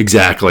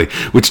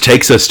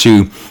us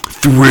to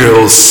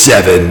Thrill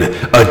 7,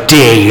 A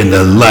Day in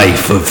the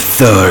Life of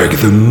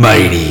Tharg the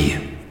Mighty.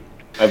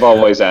 I've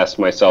always asked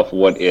myself,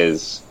 what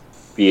is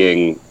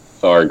being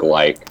Tharg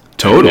like?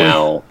 Totally. And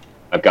now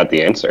I've got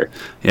the answer.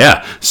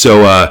 Yeah,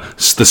 so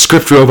the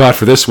script robot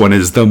for this one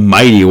is the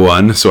Mighty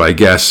One, so I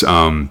guess Steve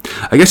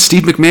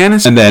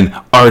McManus, and then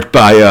art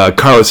by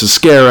Carlos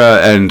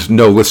Esquerra, and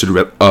no listed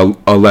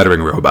a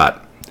lettering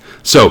robot.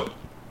 So,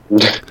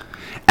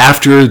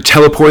 after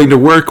teleporting to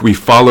work, we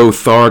follow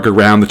Tharg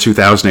around the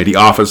 2080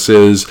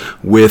 offices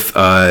with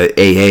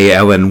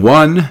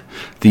AALN1,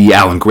 the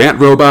Alan Grant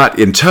robot,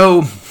 in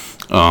tow.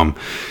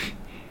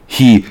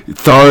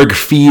 Tharg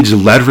feeds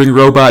lettering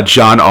robot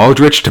John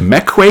Aldrich to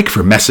MechQuake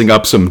for messing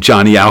up some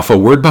Johnny Alpha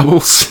word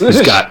bubbles.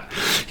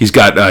 He's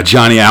got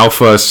Johnny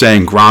Alpha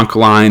saying Gronk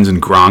lines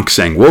and Gronk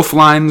saying Wolf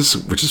lines,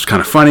 which is kind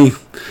of funny.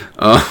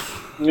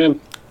 Yeah.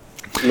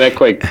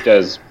 MechQuake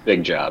does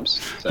big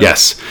jobs. So.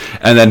 Yes,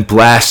 and then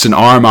blasts an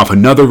arm off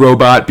another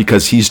robot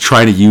because he's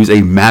trying to use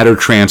a matter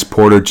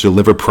transporter to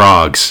deliver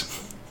progs.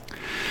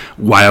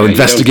 While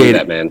investigating, you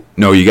don't do that, man.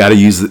 No, you got to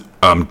use the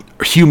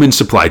human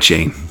supply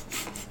chain.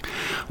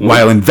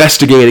 While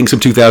investigating some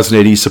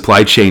 2080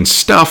 supply chain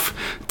stuff,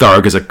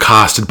 Tharg is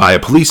accosted by a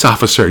police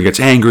officer. He gets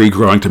angry,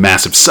 growing to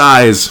massive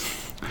size.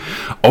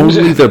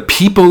 Only the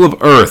people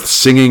of Earth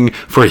singing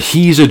for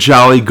 "He's a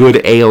Jolly Good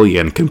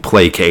Alien" can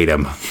placate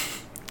him.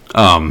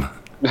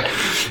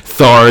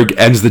 Tharg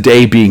ends the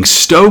day being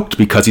stoked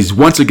because he's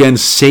once again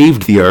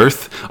saved the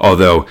Earth,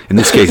 although in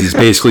this case he's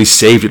basically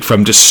saved it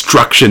from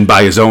destruction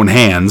by his own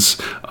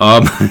hands,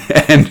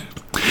 and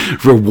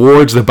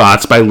rewards the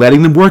bots by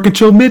letting them work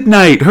until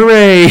midnight.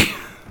 Hooray!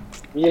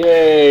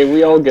 Yay,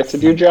 we all get to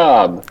do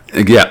job.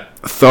 Yeah.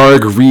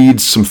 Tharg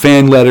reads some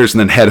fan letters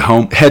and then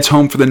heads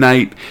home for the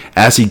night.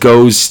 As he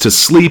goes to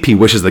sleep, he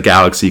wishes the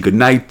galaxy good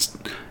night.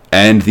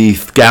 And the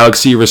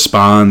galaxy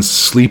responds,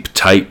 "Sleep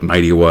tight,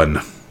 Mighty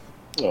One."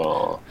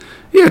 Aww.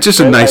 Yeah, just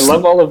a nice... I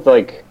love all of,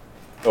 like...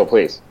 Oh,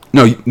 please.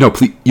 No,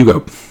 please, you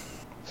go.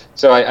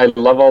 So I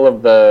love all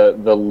of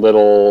the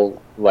little,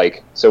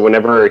 like... So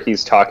whenever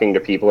he's talking to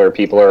people or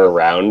people are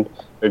around,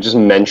 they're just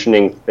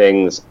mentioning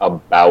things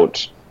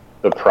about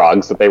the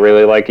progs that they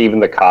really like. Even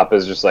the cop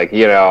is just like,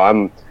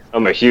 I'm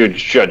a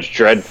huge Judge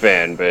Dredd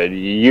fan, but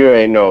you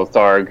ain't no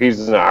Tharg.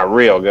 He's not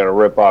real. Gonna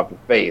rip off your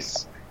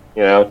face.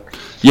 Yeah.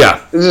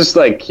 It's just,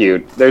 like,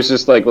 cute. There's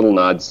just, like, little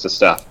nods to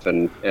stuff,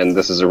 and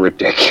this is a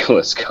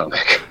ridiculous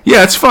comic.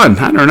 Yeah, it's fun.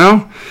 I don't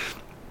know.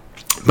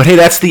 But hey,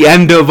 that's the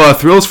end of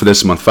thrills for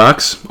this month,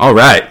 Fox. All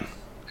right.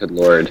 Good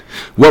Lord.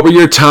 What were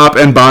your top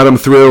and bottom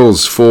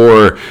thrills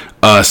for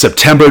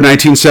September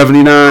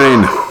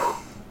 1979?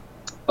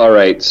 All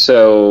right,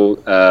 so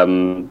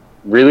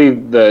really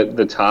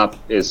the top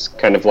is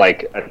kind of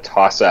like a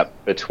toss-up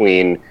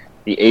between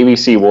the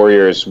ABC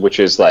Warriors, which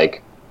is,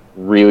 like,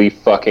 really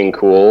fucking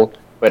cool,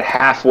 but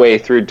halfway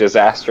through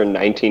Disaster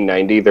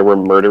 1990 there were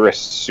Murderous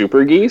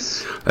Super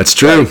Geese. That's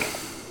true. Like,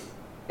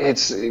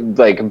 it's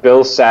like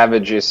Bill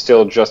Savage is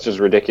still just as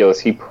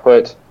ridiculous. He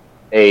put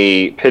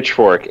a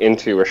pitchfork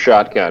into a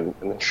shotgun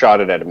and then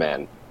shot it at a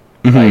man.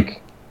 Mm-hmm.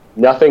 Like,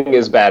 nothing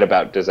is bad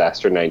about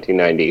Disaster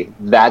 1990.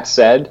 That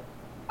said,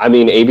 I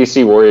mean,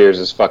 ABC Warriors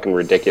is fucking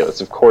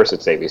ridiculous. Of course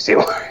it's ABC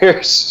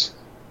Warriors.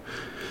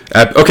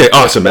 Okay,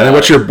 awesome. And then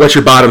what's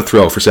your bottom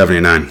thrill for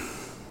 79?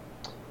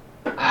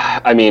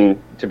 I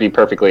mean, to be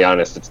perfectly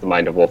honest, it's The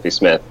Mind of Wolfie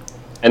Smith.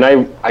 And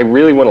I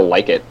really want to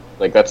like it.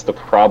 Like, that's the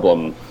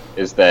problem,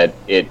 is that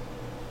it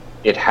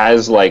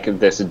has, like,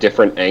 this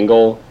different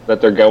angle that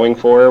they're going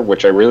for,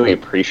 which I really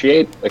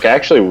appreciate. Like, I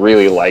actually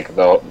really like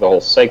the whole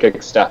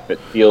psychic stuff. It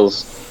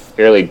feels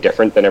fairly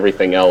different than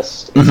everything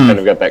else. It's kind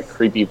of got that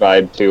creepy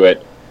vibe to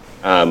it.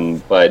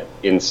 But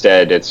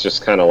instead, it's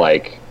just kind of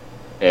like,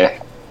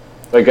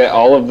 Like,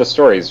 all of the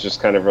stories just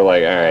kind of are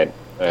like, all right,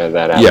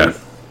 that happened. Yeah,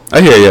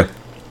 I hear you.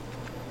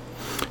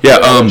 Yeah,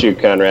 How about you,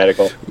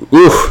 Conradical?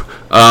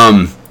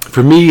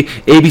 For me,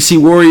 ABC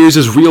Warriors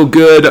is real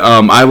good.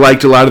 I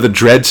liked a lot of the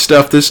Dredd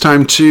stuff this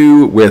time,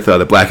 too, with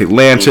the Black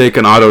Atlantic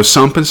and Otto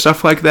Sump and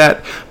stuff like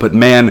that. But,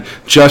 man,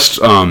 just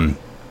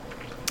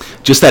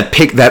just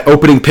that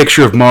opening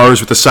picture of Mars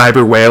with the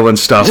cyber whale and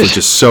stuff was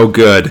just so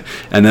good.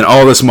 And then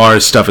all this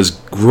Mars stuff is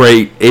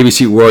great.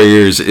 ABC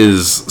Warriors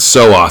is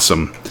so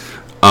awesome.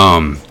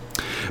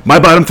 My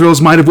bottom throw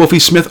is Mind of Wolfie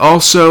Smith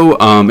also.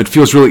 It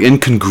feels really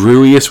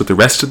incongruous with the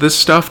rest of this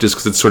stuff, just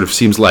because it sort of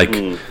seems like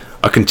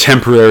a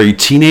contemporary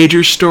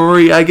teenager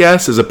story, I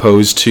guess, as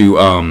opposed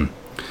to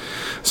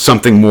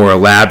something more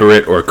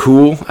elaborate or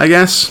cool, I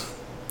guess.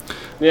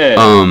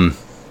 Yeah.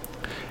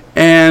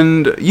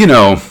 And, you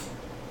know,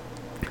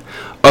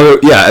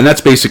 and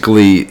that's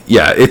basically,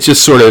 it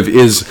just sort of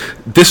is,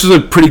 this was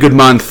a pretty good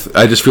month.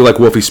 I just feel like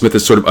Wolfie Smith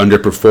is sort of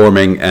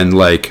underperforming, and,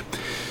 like,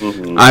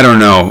 I don't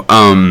know,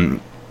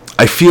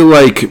 I feel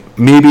like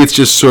maybe it's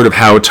just sort of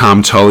how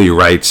Tom Tully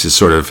writes is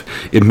sort of,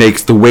 it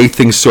makes the way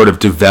things sort of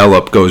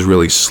develop goes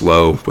really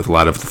slow with a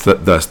lot of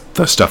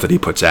the stuff that he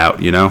puts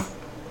out, you know?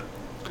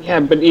 Yeah,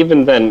 but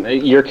even then,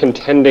 you're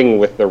contending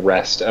with the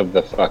rest of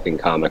the fucking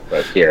comic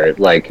book here.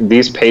 Like,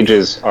 these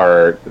pages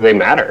they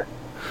matter.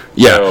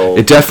 Yeah, so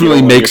it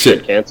definitely makes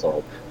it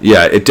canceled.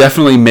 Yeah, it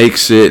definitely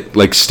makes it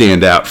like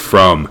stand out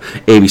from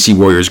ABC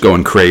Warriors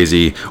going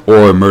crazy,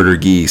 or Murder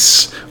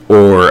Geese,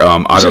 or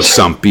Otto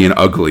Sump being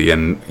ugly,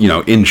 and, you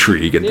know,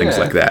 Intrigue and things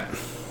like that.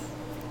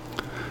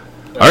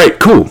 All right,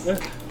 cool.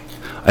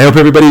 I hope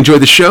everybody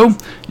enjoyed the show.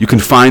 You can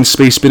find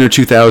Space Spinner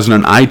 2000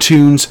 on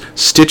iTunes,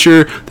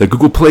 Stitcher, the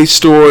Google Play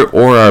Store,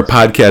 or our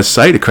podcast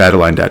site at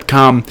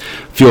Crataline.com.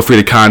 Feel free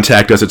to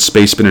contact us at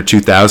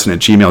spacespinner2000 at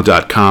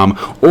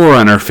gmail.com, or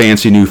on our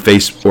fancy new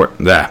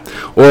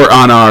or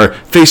on our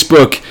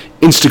Facebook,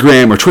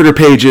 Instagram, or Twitter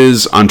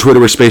pages. On Twitter,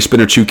 we're Space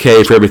Spinner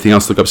 2K. For everything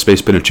else, look up Space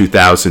Spinner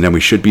 2000, and we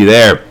should be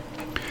there.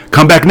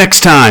 Come back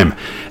next time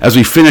as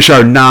we finish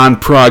our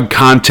non-prog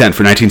content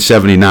for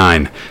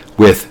 1979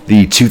 with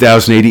the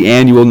 2080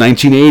 annual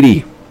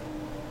 1980.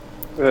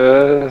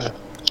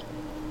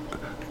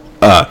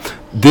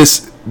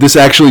 This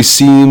actually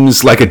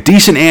seems like a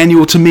decent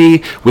annual to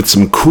me, with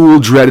some cool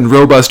Dread and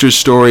Robusters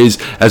stories,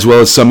 as well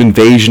as some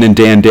Invasion and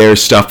Dan Dare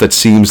stuff that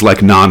seems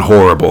like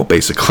non-horrible,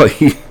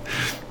 basically.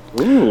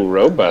 Ooh,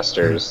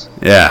 Robusters.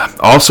 Yeah.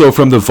 Also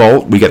from the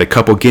Vault, we get a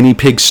couple guinea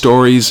pig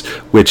stories,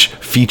 which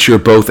feature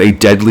both a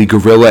deadly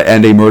gorilla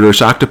and a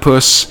murderous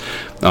octopus.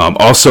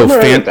 Also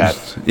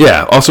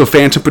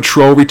Phantom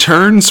Patrol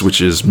returns,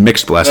 which is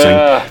mixed blessing.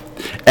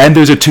 And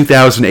there's a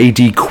 2000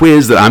 AD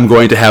quiz that I'm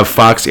going to have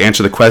Fox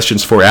answer the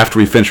questions for after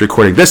we finish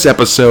recording this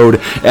episode,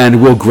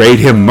 and we'll grade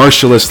him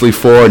mercilessly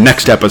for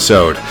next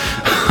episode.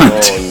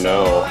 Oh,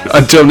 no.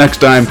 Until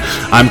next time,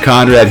 I'm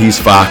Conrad, he's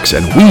Fox,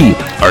 and we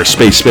are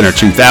Space Spinner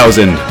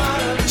 2000.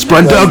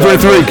 Sprundug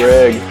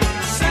Rig.